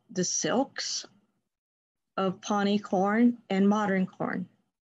us the silks of Pawnee corn and modern corn.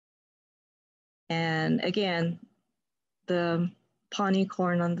 And again, the Pawnee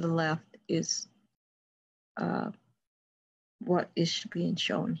corn on the left is what is being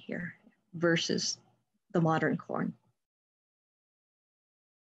shown here versus the modern corn.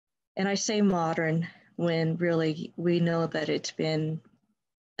 And I say modern when really we know that it's been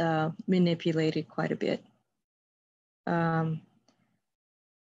manipulated quite a bit.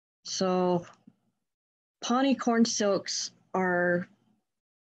 So Pawnee corn silks are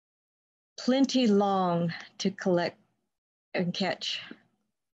plenty long to collect and catch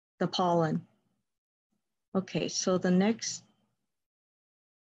the pollen. Okay, so the next,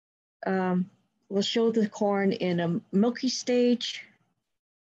 we'll show the corn in a milky stage.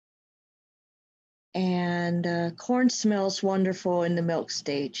 And corn smells wonderful in the milk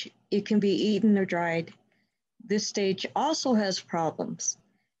stage. It can be eaten or dried. This stage also has problems.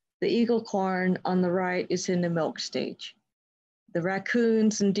 The eagle corn on the right is in the milk stage. The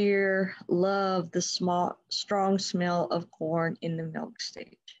raccoons and deer love the strong smell of corn in the milk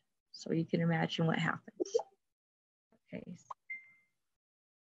stage. So you can imagine what happens. Okay.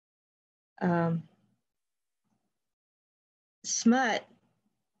 Smut,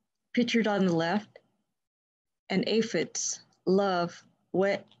 pictured on the left, and aphids love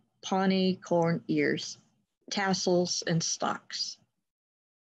wet Pawnee corn ears, tassels, and stalks.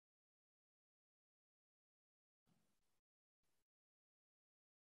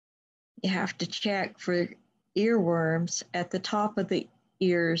 You have to check for earworms at the top of the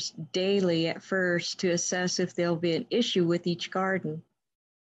ears daily at first to assess if there'll be an issue with each garden.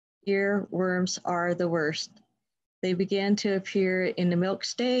 Earworms are the worst. They begin to appear in the milk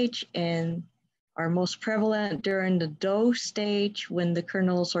stage and are most prevalent during the dough stage when the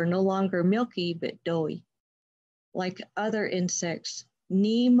kernels are no longer milky but doughy. Like other insects,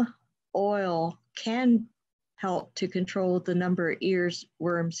 neem oil can help to control the number of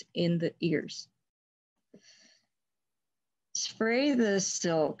earworms in the ears. Spray the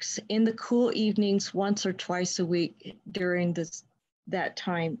silks in the cool evenings once or twice a week during that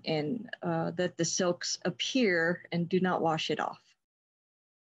time, and that the silks appear, and do not wash it off.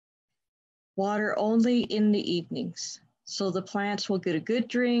 Water only in the evenings, so the plants will get a good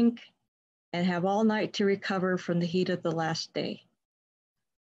drink and have all night to recover from the heat of the last day.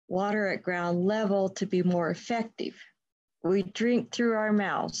 Water at ground level to be more effective. We drink through our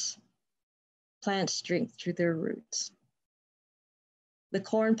mouths. Plants drink through their roots. The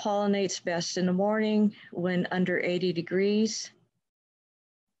corn pollinates best in the morning when under 80 degrees.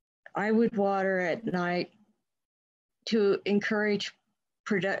 I would water at night to encourage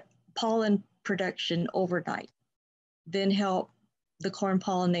pollen production overnight, then help the corn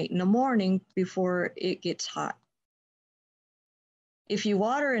pollinate in the morning before it gets hot. if you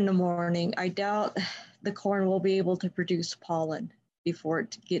water in the morning, I doubt the corn will be able to produce pollen before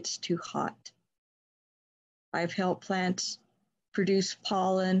it gets too hot. I've helped plants produce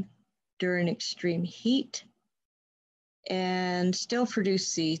pollen during extreme heat and still produce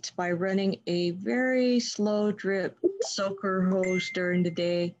seeds by running a very slow drip soaker hose during the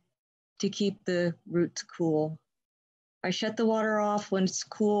day to keep the roots cool. I shut the water off when it's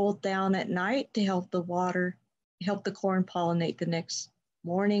cooled down at night to help the corn pollinate the next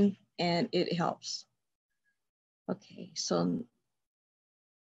morning, and it helps. Okay, so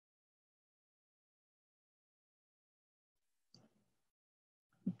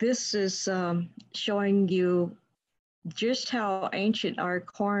this is showing you just how ancient our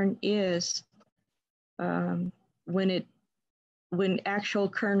corn is when actual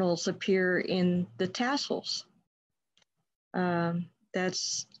kernels appear in the tassels.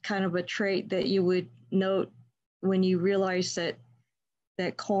 That's kind of a trait that you would note when you realize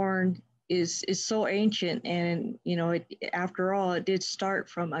that corn is so ancient, and after all, it did start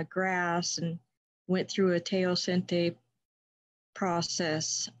from a grass and went through a teosinte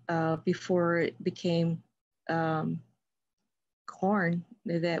process before it became corn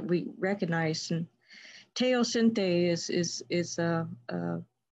that we recognize. And teosinte is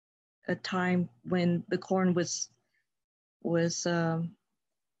a time when the corn was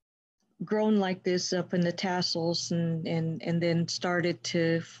grown like this up in the tassels, and then started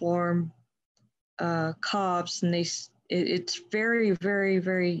to form cobs, and it's very, very,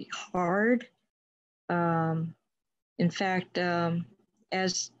 very hard. In fact,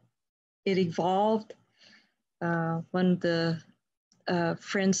 as it evolved, one of the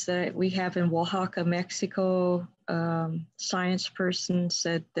friends that we have in Oaxaca, Mexico, science person,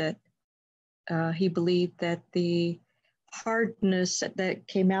 said that he believed that the hardness that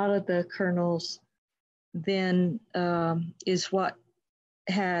came out of the kernels then is what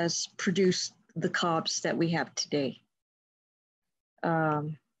has produced the cobs that we have today,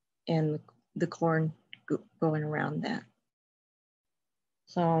 and the corn going around that.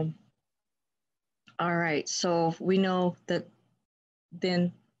 So, all right, so we know that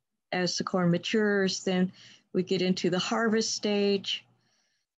then as the corn matures, then we get into the harvest stage.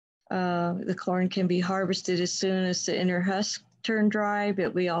 The corn can be harvested as soon as the inner husk turn dry,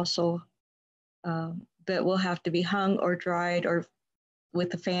 but we also will have to be hung or dried or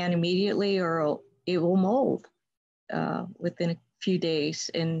with a fan immediately, or it will mold within a few days,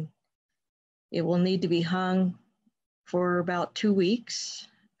 and it will need to be hung for about 2 weeks,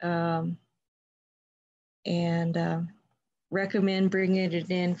 and recommend bringing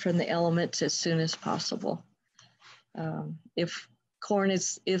it in from the elements as soon as possible. If corn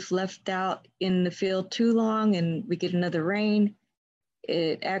is left out in the field too long and we get another rain,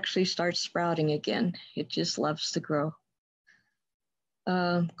 it actually starts sprouting again. It just loves to grow.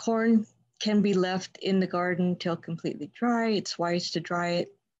 Corn can be left in the garden till completely dry. It's wise to dry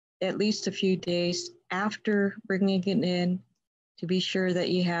it at least a few days after bringing it in to be sure that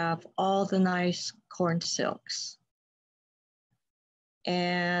you have all the nice corn silks.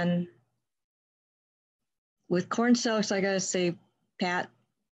 And with corn silks, I gotta say, Pat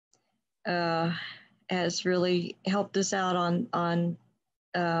has really helped us out on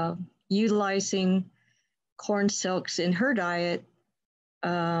utilizing corn silks in her diet.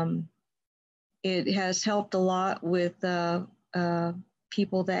 It has helped a lot with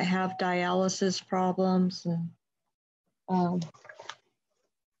people that have dialysis problems. And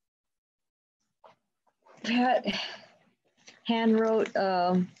Pat hand wrote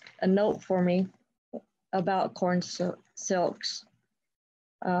a note for me about corn silks,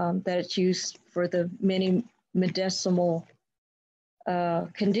 that it's used for the many medicinal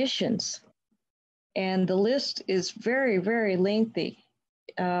conditions. And the list is very, very lengthy.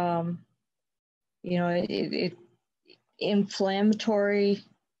 It inflammatory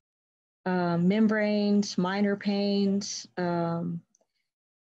membranes, minor pains. Corn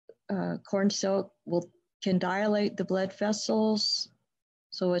silk can dilate the blood vessels.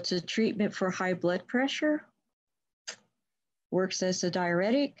 So it's a treatment for high blood pressure. Works as a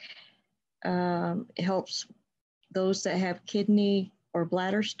diuretic. It helps those that have kidney or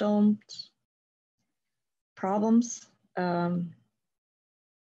bladder stones problems.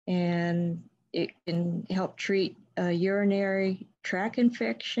 And it can help treat urinary tract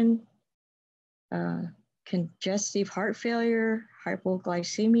infection, congestive heart failure,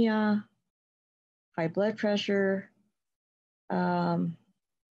 hypoglycemia, high blood pressure,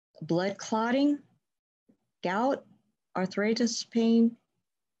 blood clotting, gout, arthritis pain.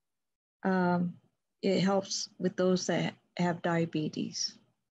 It helps with those that have diabetes.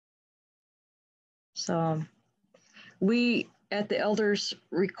 So we at the elders'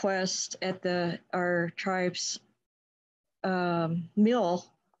 request at our tribe's meal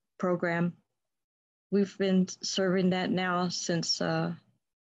program, we've been serving that now since it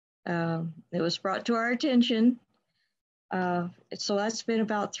was brought to our attention. So that's been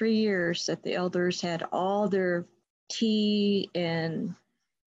about 3 years that the elders had all their tea and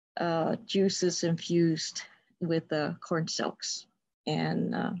juices infused with the corn silks.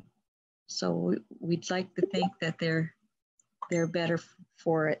 And so we'd like to think that they're better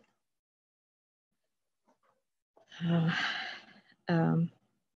for it.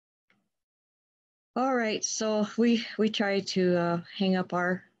 All right, so we try to hang up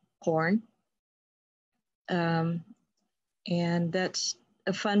our corn. And that's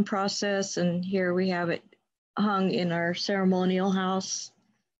a fun process. And here we have it hung in our ceremonial house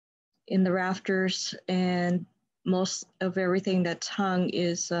in the rafters. And most of everything that's hung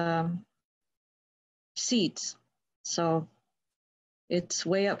is seeds. So it's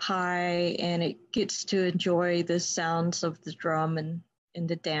way up high and it gets to enjoy the sounds of the drum and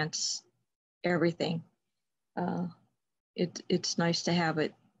the dance, everything. It's nice to have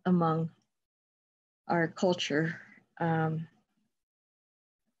it among our culture.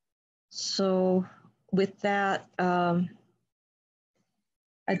 So with that, I'd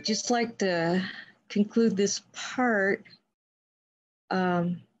just like to conclude this part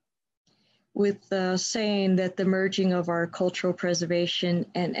with saying that the merging of our cultural preservation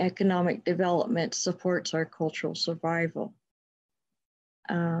and economic development supports our cultural survival.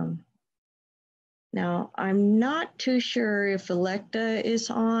 Now, I'm not too sure if Electa is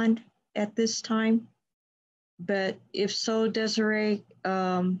on at this time, but if so, Desiree,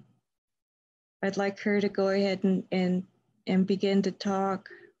 I'd like her to go ahead and begin to talk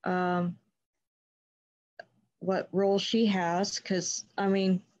what role she has, because I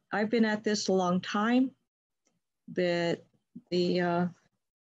mean, I've been at this a long time, but the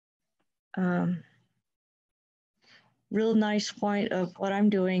real nice point of what I'm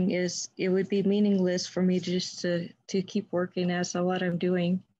doing is it would be meaningless for me just to keep working as what I'm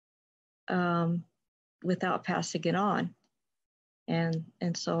doing without passing it on. And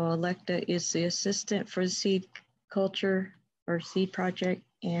so Electa is the assistant for the seed culture or seed project.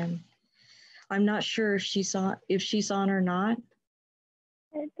 And I'm not sure if she's on or not.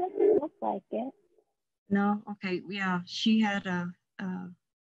 It doesn't look like it. No? Okay, yeah, she had a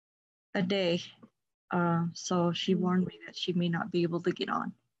day. So she warned me that she may not be able to get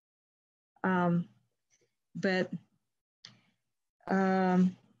on.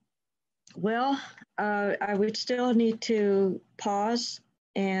 Well, I would still need to pause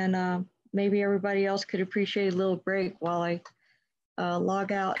and maybe everybody else could appreciate a little break while I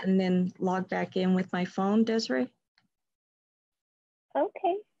log out and then log back in with my phone, Desiree.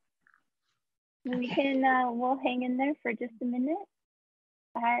 Okay. We can, we'll hang in there for just a minute.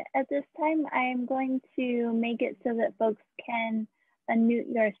 At this time, I'm going to make it so that folks can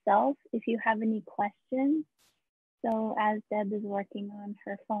unmute yourself if you have any questions. So as Deb is working on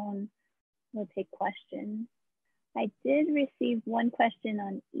her phone, we'll take questions. I did receive one question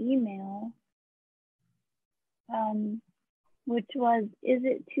on email, which was, is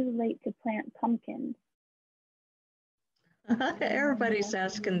it too late to plant pumpkins? Everybody's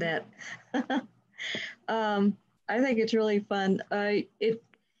asking that. I think it's really fun.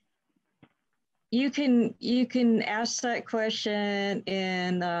 You can ask that question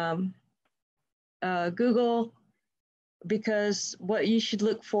in Google, because what you should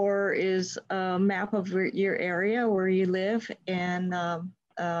look for is a map of your area where you live, and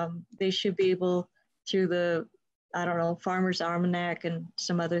they should be able, through the, I don't know, Farmer's Almanac and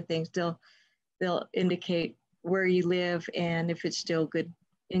some other things, they'll indicate where you live and if it's still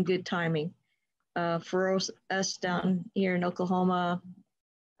in good timing. For us down here in Oklahoma,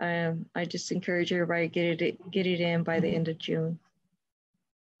 I just encourage everybody to get it in by the end of June.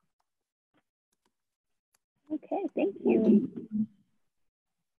 Okay, thank you.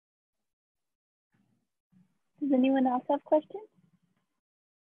 Does anyone else have questions?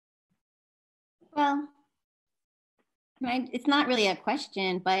 Well, it's not really a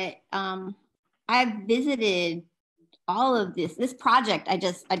question, but I've visited all of this project. I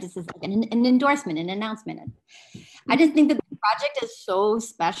just is like an endorsement, an announcement. I just think that the project is so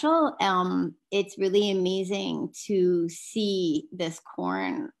special. It's really amazing to see this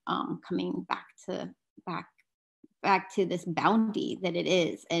corn coming back to this bounty that it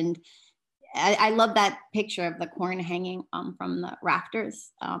is. And I love that picture of the corn hanging from the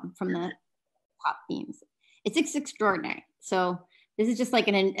rafters, from the top beams. It's extraordinary. So this is just like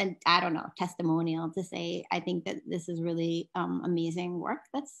an I don't know, testimonial to say, I think that this is really amazing work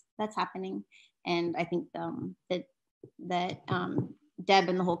that's happening. And I think that that Deb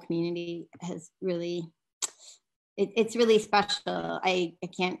and the whole community has really, it's really special. I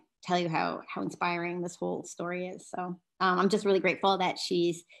can't tell you how inspiring this whole story is. So I'm just really grateful that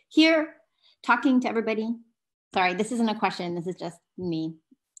she's here talking to everybody. Sorry, this isn't a question. This is just me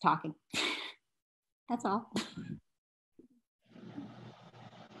talking. That's all.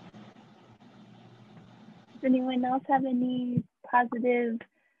 Does anyone else have any positive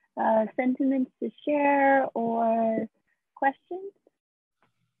sentiments to share or questions?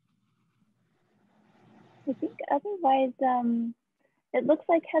 I think otherwise, it looks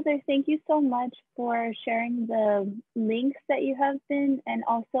like, Heather, thank you so much for sharing the links that you have been, and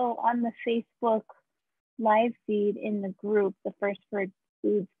also on the Facebook live feed in the group, the First Word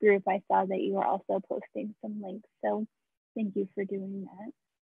Foods group, I saw that you were also posting some links. So thank you for doing that.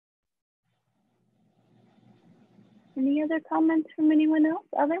 Any other comments from anyone else?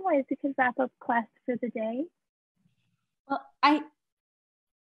 Otherwise, we could wrap up class for the day. Well,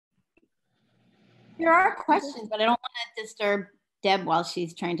 there are questions, but I don't want to disturb Deb while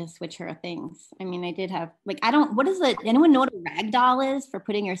she's trying to switch her things. I mean, I did have, like, what is it? Anyone know what a rag doll is for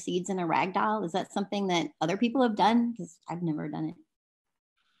putting your seeds in a rag doll? Is that something that other people have done? Because I've never done it.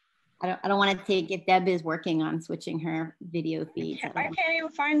 I don't want to take, if Deb is working on switching her video feeds. I can't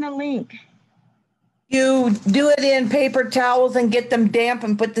even find the link. You do it in paper towels and get them damp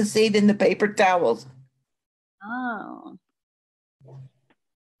and put the seed in the paper towels. Oh.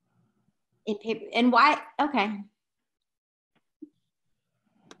 In paper, and why? Okay.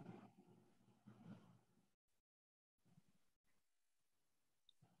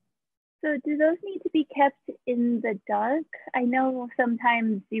 So do those need to be kept in the dark? I know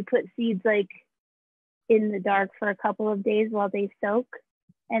sometimes you put seeds like in the dark for a couple of days while they soak,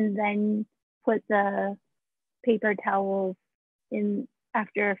 and then put the paper towels in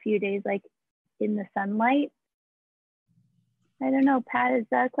after a few days, like in the sunlight. I don't know, Pat, is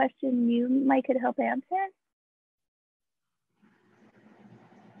that a question you might could help answer?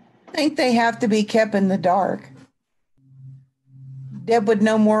 I think they have to be kept in the dark. Deb would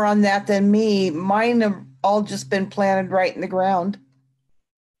know more on that than me. Mine have all just been planted right in the ground.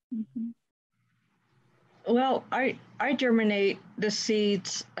 Mm-hmm. Well, I germinate the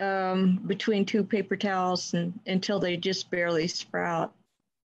seeds between 2 paper towels until they just barely sprout.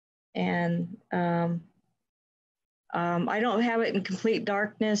 And I don't have it in complete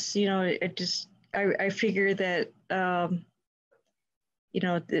darkness. You know, I figure that, you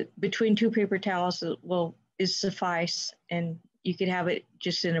know, between 2 paper towels is suffice, and you could have it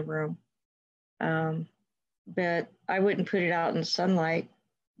just in a room. But I wouldn't put it out in sunlight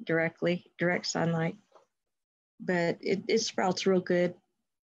direct sunlight. But it sprouts real good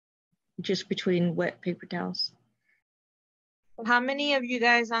just between wet paper towels. How many of you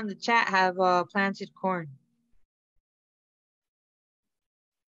guys on the chat have planted corn?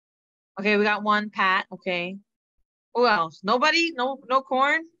 Okay, we got one, Pat. Okay. Who else? Nobody? No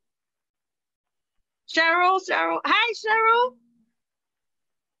corn? Cheryl. Hi, Cheryl.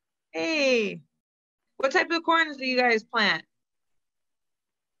 Hey. What type of corn do you guys plant?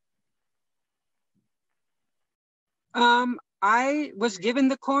 I was given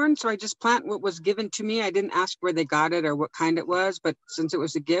the corn, so I just plant what was given to me. I didn't ask where they got it or what kind it was, but since it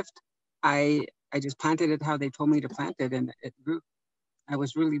was a gift, I just planted it how they told me to plant it, and it grew. I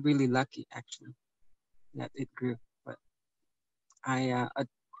was really, really lucky, actually, that it grew. But I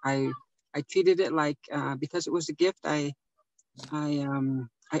treated it like, because it was a gift, I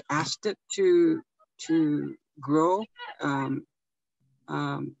asked it to grow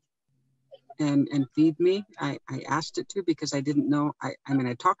and feed me. I asked it to, because I didn't know. I mean,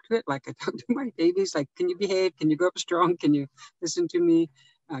 I talked to it like I talk to my babies, like, can you behave? Can you grow up strong? Can you listen to me?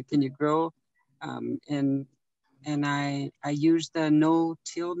 Can you grow? And I used the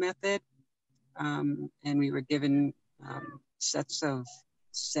no-till method, and we were given sets of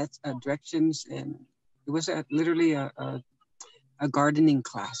directions, and it was literally a gardening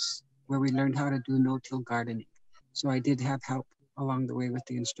class where we learned how to do no-till gardening. So I did have help along the way with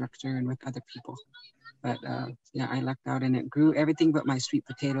the instructor and with other people. But yeah, I lucked out, and it grew everything but my sweet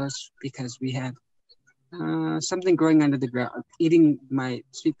potatoes, because we had something growing under the ground, eating my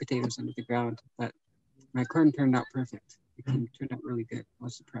sweet potatoes under the ground. But my corn turned out perfect. It turned out really good. I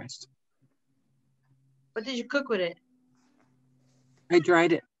was surprised. What did you cook with it? I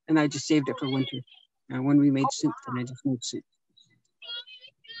dried it, and I just saved it for winter. When we made soup, then I just made soup.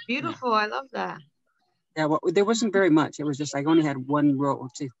 Beautiful. Yeah. I love that. Yeah, well, there wasn't very much. It was just, I only had one row,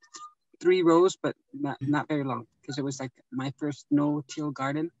 say 3 rows, but not very long, because it was like my first no-till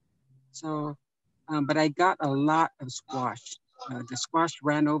garden. So, but I got a lot of squash. The squash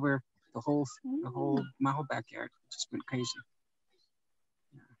ran over my whole backyard. just went crazy.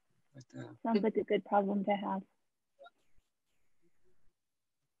 Yeah. But, sounds like a good problem to have.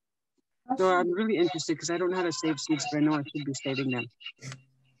 so I'm really interested because I don't know how to save seeds, but I know I should be saving them.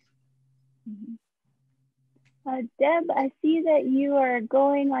 Deb, I see that you are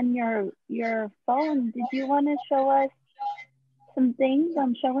going on your phone. Did you want to show us some things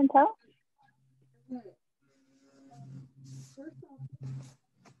on show and tell?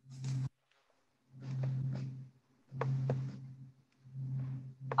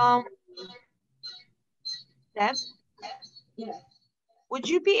 Deb? Yeah. Would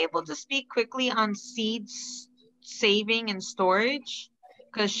you be able to speak quickly on seeds saving and storage?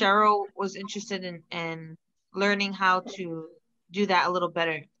 Because Cheryl was interested in learning how to do that a little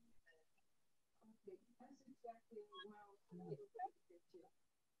better.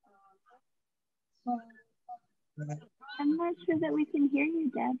 I'm not sure that we can hear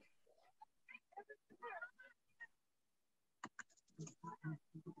you, Deb.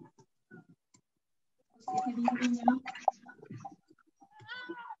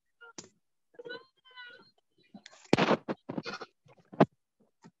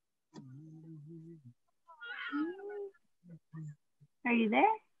 Are you there?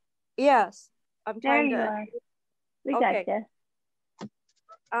 Yes, I'm trying to. There you are. We got you.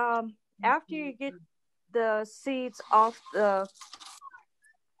 After you get the seeds off the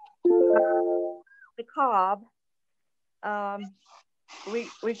cob, we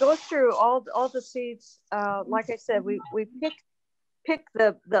go through all the seeds. Like I said, we pick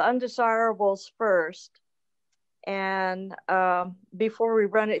the undesirables first, and before we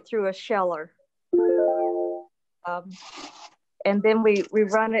run it through a sheller. And then we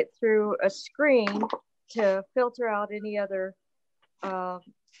run it through a screen to filter out any other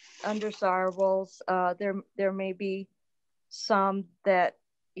undesirables. There may be some that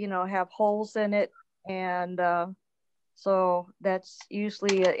have holes in it, and so that's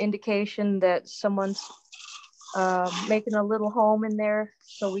usually an indication that someone's making a little home in there.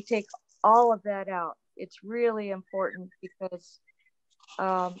 So we take all of that out. It's really important because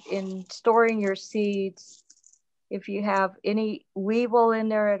in storing your seeds, if you have any weevil in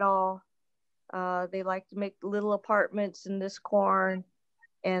there at all, they like to make little apartments in this corn,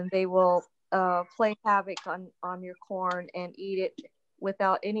 and they will play havoc on your corn and eat it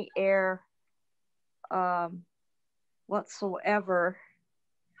without any air whatsoever,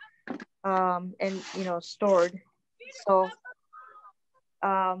 and stored. So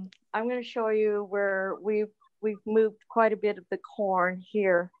I'm going to show you where we've moved quite a bit of the corn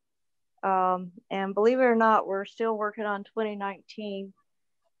here. And believe it or not, we're still working on 2019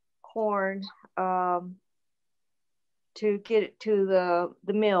 corn to get it to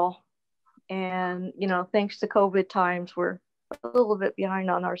the mill. And, thanks to COVID times, we're a little bit behind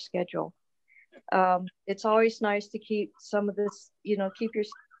on our schedule. It's always nice to keep some of this, keep your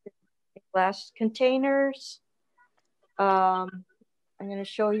glass containers. I'm going to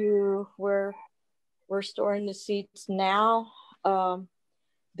show you where we're storing the seeds now.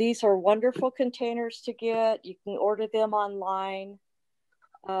 These are wonderful containers to get. You can order them online.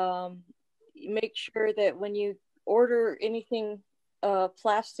 Make sure that when you order anything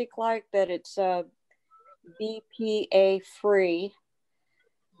plastic like that, it's BPA free,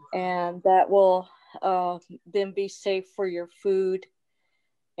 and that will then be safe for your food,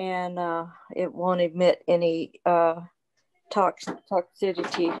 and it won't emit any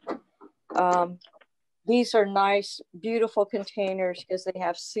toxicity. These are nice, beautiful containers because they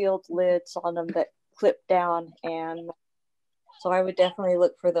have sealed lids on them that clip down, and so I would definitely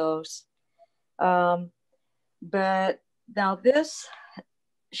look for those. But now this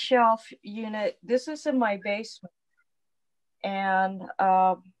shelf unit, this is in my basement, and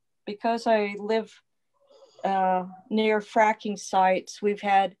because I live near fracking sites, we've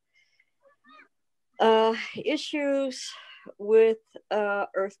had issues with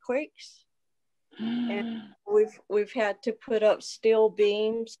earthquakes. And we've had to put up steel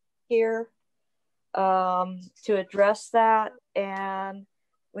beams here to address that, and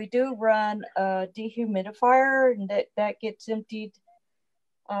we do run a dehumidifier, and that gets emptied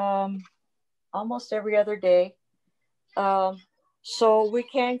almost every other day. So we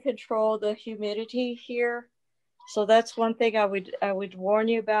can control the humidity here. So that's one thing I would warn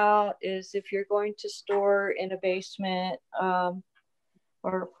you about, is if you're going to store in a basement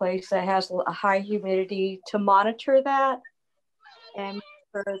or a place that has a high humidity, to monitor that and make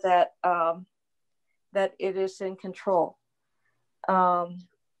sure that that it is in control.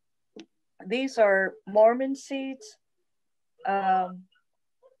 These are Mormon seeds.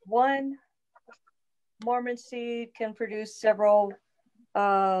 One Mormon seed can produce several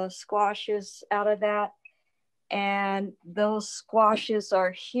squashes out of that. and those squashes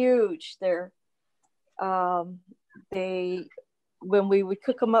are huge. When we would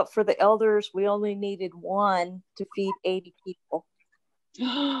cook them up for the elders, we only needed one to feed 80 people.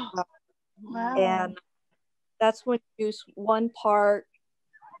 Wow. And that's when you use 1 part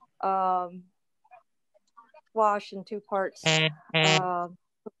squash and 2 parts some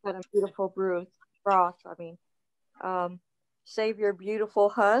kind of beautiful broth. Save your beautiful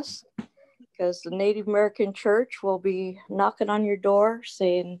husk, because the Native American Church will be knocking on your door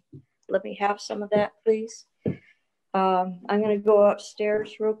saying, let me have some of that, please. I'm going to go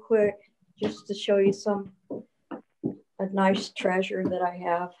upstairs real quick just to show you a nice treasure that I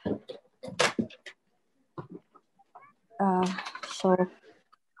have. So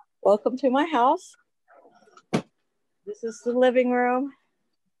welcome to my house. This is the living room.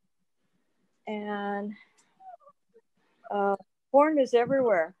 And corn is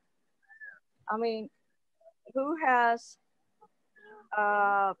everywhere. I mean, who has,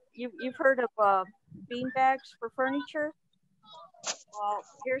 you've heard of bean bags for furniture? Well,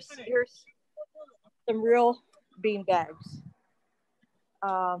 here's some real bean bags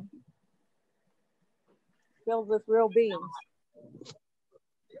filled with real beans.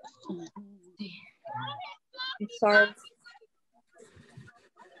 I'm sorry.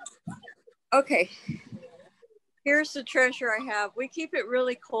 Okay, here's the treasure I have. We keep it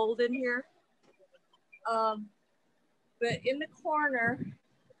really cold in here. But in the corner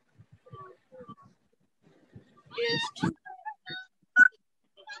is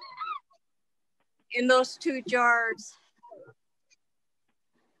in those 2 jars.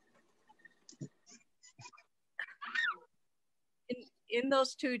 In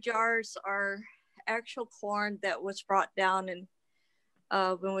those 2 jars are actual corn that was brought down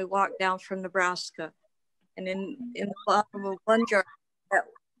when we walked down from Nebraska. And in the bottom of 1 jar,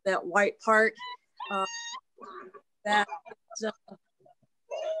 that white part, that is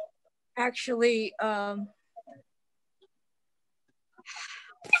actually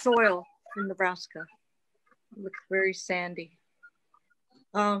soil from Nebraska. It looks very sandy.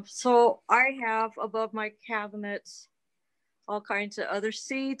 So I have above my cabinets all kinds of other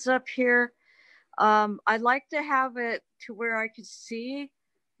seeds up here. I'd like to have it to where I could see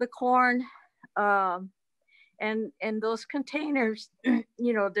the corn, and those containers,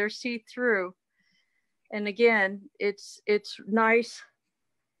 you know, they're see-through. And again, it's nice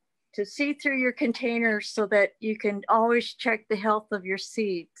to see through your containers so that you can always check the health of your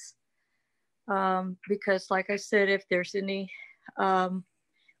seeds. Because like I said, if there's any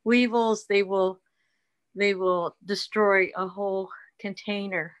weevils, they will destroy a whole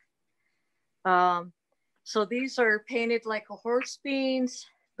container. So these are painted like a horse beans.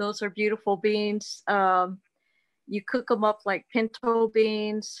 Those are beautiful beans. You cook them up like pinto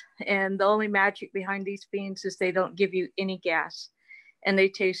beans, and the only magic behind these beans is they don't give you any gas, and they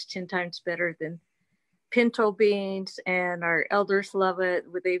taste 10 times better than pinto beans, and our elders love it.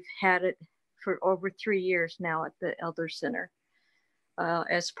 They've had it for over 3 years now at the Elder Center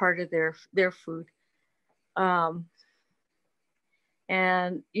as part of their food. And,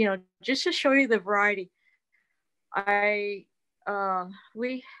 you know, just to show you the variety, I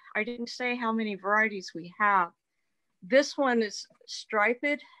didn't say how many varieties we have. This one is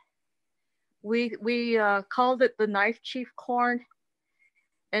striped. We called it the Knife Chief corn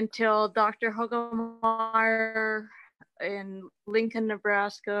until Dr. Hogemeyer in Lincoln,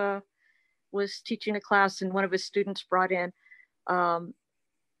 Nebraska was teaching a class, and one of his students brought in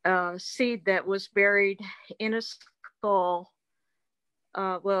a seed that was buried in a skull.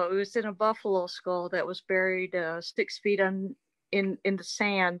 Well, it was in a buffalo skull that was buried 6 feet in the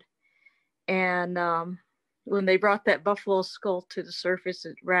sand. And when they brought that buffalo skull to the surface,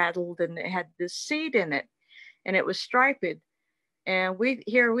 it rattled, and it had this seed in it, and it was striped. And we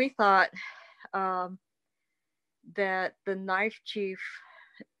thought that the Knife Chief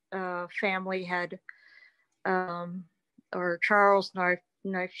family had, or Charles Knife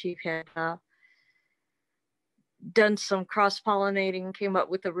Chief had done some cross-pollinating and came up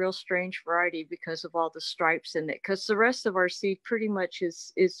with a real strange variety because of all the stripes in it, because the rest of our seed pretty much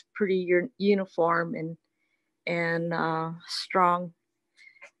is pretty uniform and strong,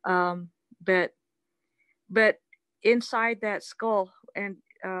 but inside that skull, and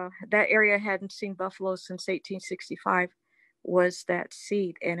that area hadn't seen buffalo since 1865, was that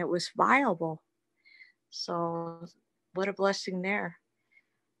seed, and it was viable. So what a blessing there.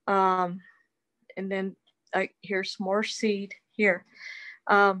 And then here's more seed here.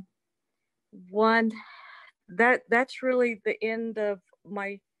 That's really the end of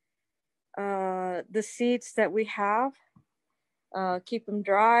my the seeds that we have. Keep them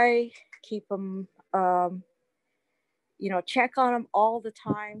dry, keep them check on them all the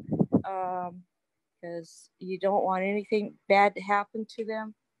time, because you don't want anything bad to happen to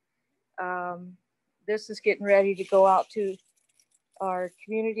them. This is getting ready to go out to our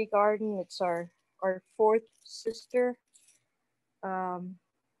community garden. It's our fourth sister.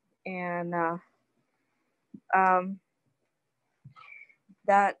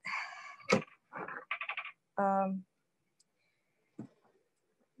 That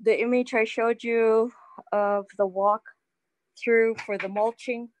the image I showed you of the walk through for the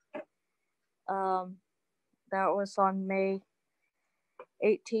mulching, that was on May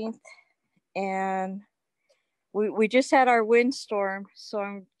 18th, and we just had our windstorm, so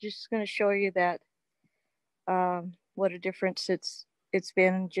I'm just going to show you that what a difference it's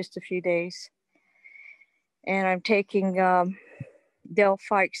been in just a few days. And I'm taking Del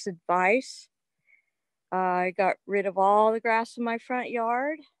Fike's advice. I got rid of all the grass in my front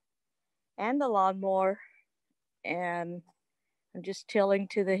yard and the lawnmower, and I'm just tilling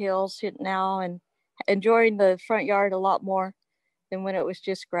to the hills now and enjoying the front yard a lot more than when it was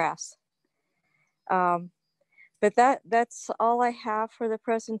just grass. But that's all I have for the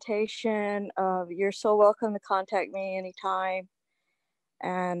presentation. You're so welcome to contact me anytime.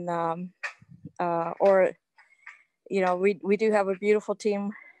 And, or, we do have a beautiful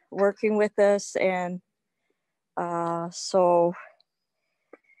team working with us. And so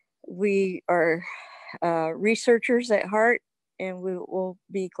we are researchers at heart, and we will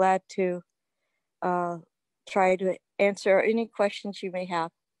be glad to try to answer any questions you may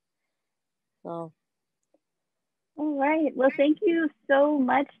have. So. All right. Well, thank you so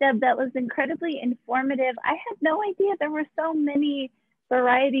much, Deb. That was incredibly informative. I had no idea there were so many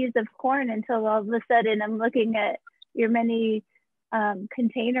varieties of corn until all of a sudden I'm looking at your many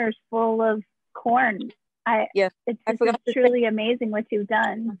containers full of corn. Yes, it's truly amazing what you've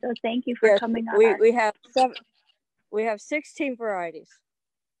done. So thank you for coming on. We have 16 varieties.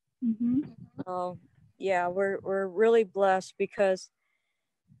 Mm-hmm. So yeah, we're really blessed because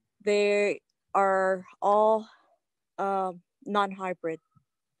they are all non-hybrid,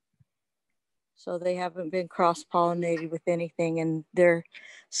 so they haven't been cross-pollinated with anything. And they're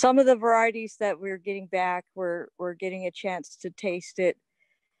some of the varieties that we're getting back, we're getting a chance to taste it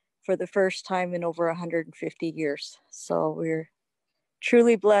for the first time in over 150 years. So we're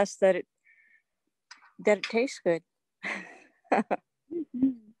truly blessed that it tastes good. Mm-hmm.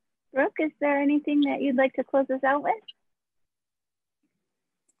 Brooke, is there anything that you'd like to close us out with?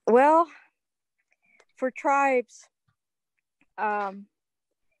 Well, for tribes, I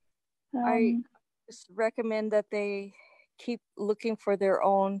just recommend that they keep looking for their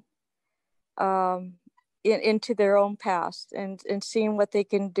own, into their own past and seeing what they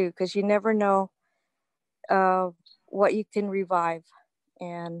can do, because you never know what you can revive.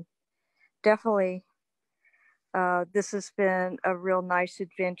 And definitely, this has been a real nice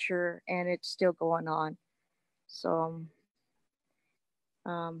adventure, and it's still going on. So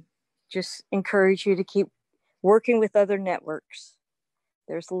just encourage you to keep working with other networks.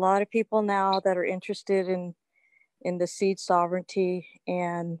 There's a lot of people now that are interested in the seed sovereignty,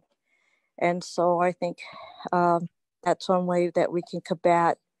 and so I think that's one way that we can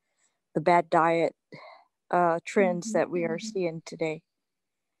combat the bad diet trends that we are seeing today.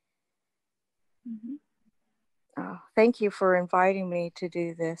 Mm-hmm. Thank you for inviting me to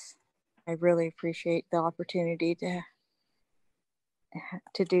do this. I really appreciate the opportunity to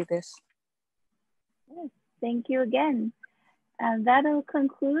do this. Yes, thank you again. And that'll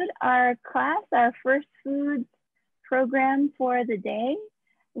conclude our class, our first foods program for the day.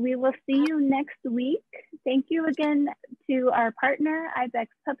 We will see you next week. Thank you again to our partner, Ibex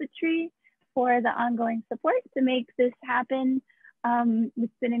Puppetry, for the ongoing support to make this happen.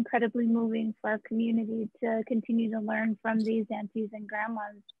 It's been incredibly moving for our community to continue to learn from these aunties and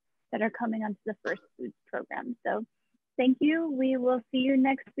grandmas that are coming onto the first foods program. So thank you. We will see you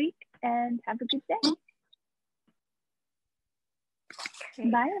next week, and have a good day.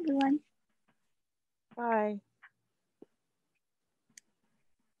 Bye, everyone. Bye.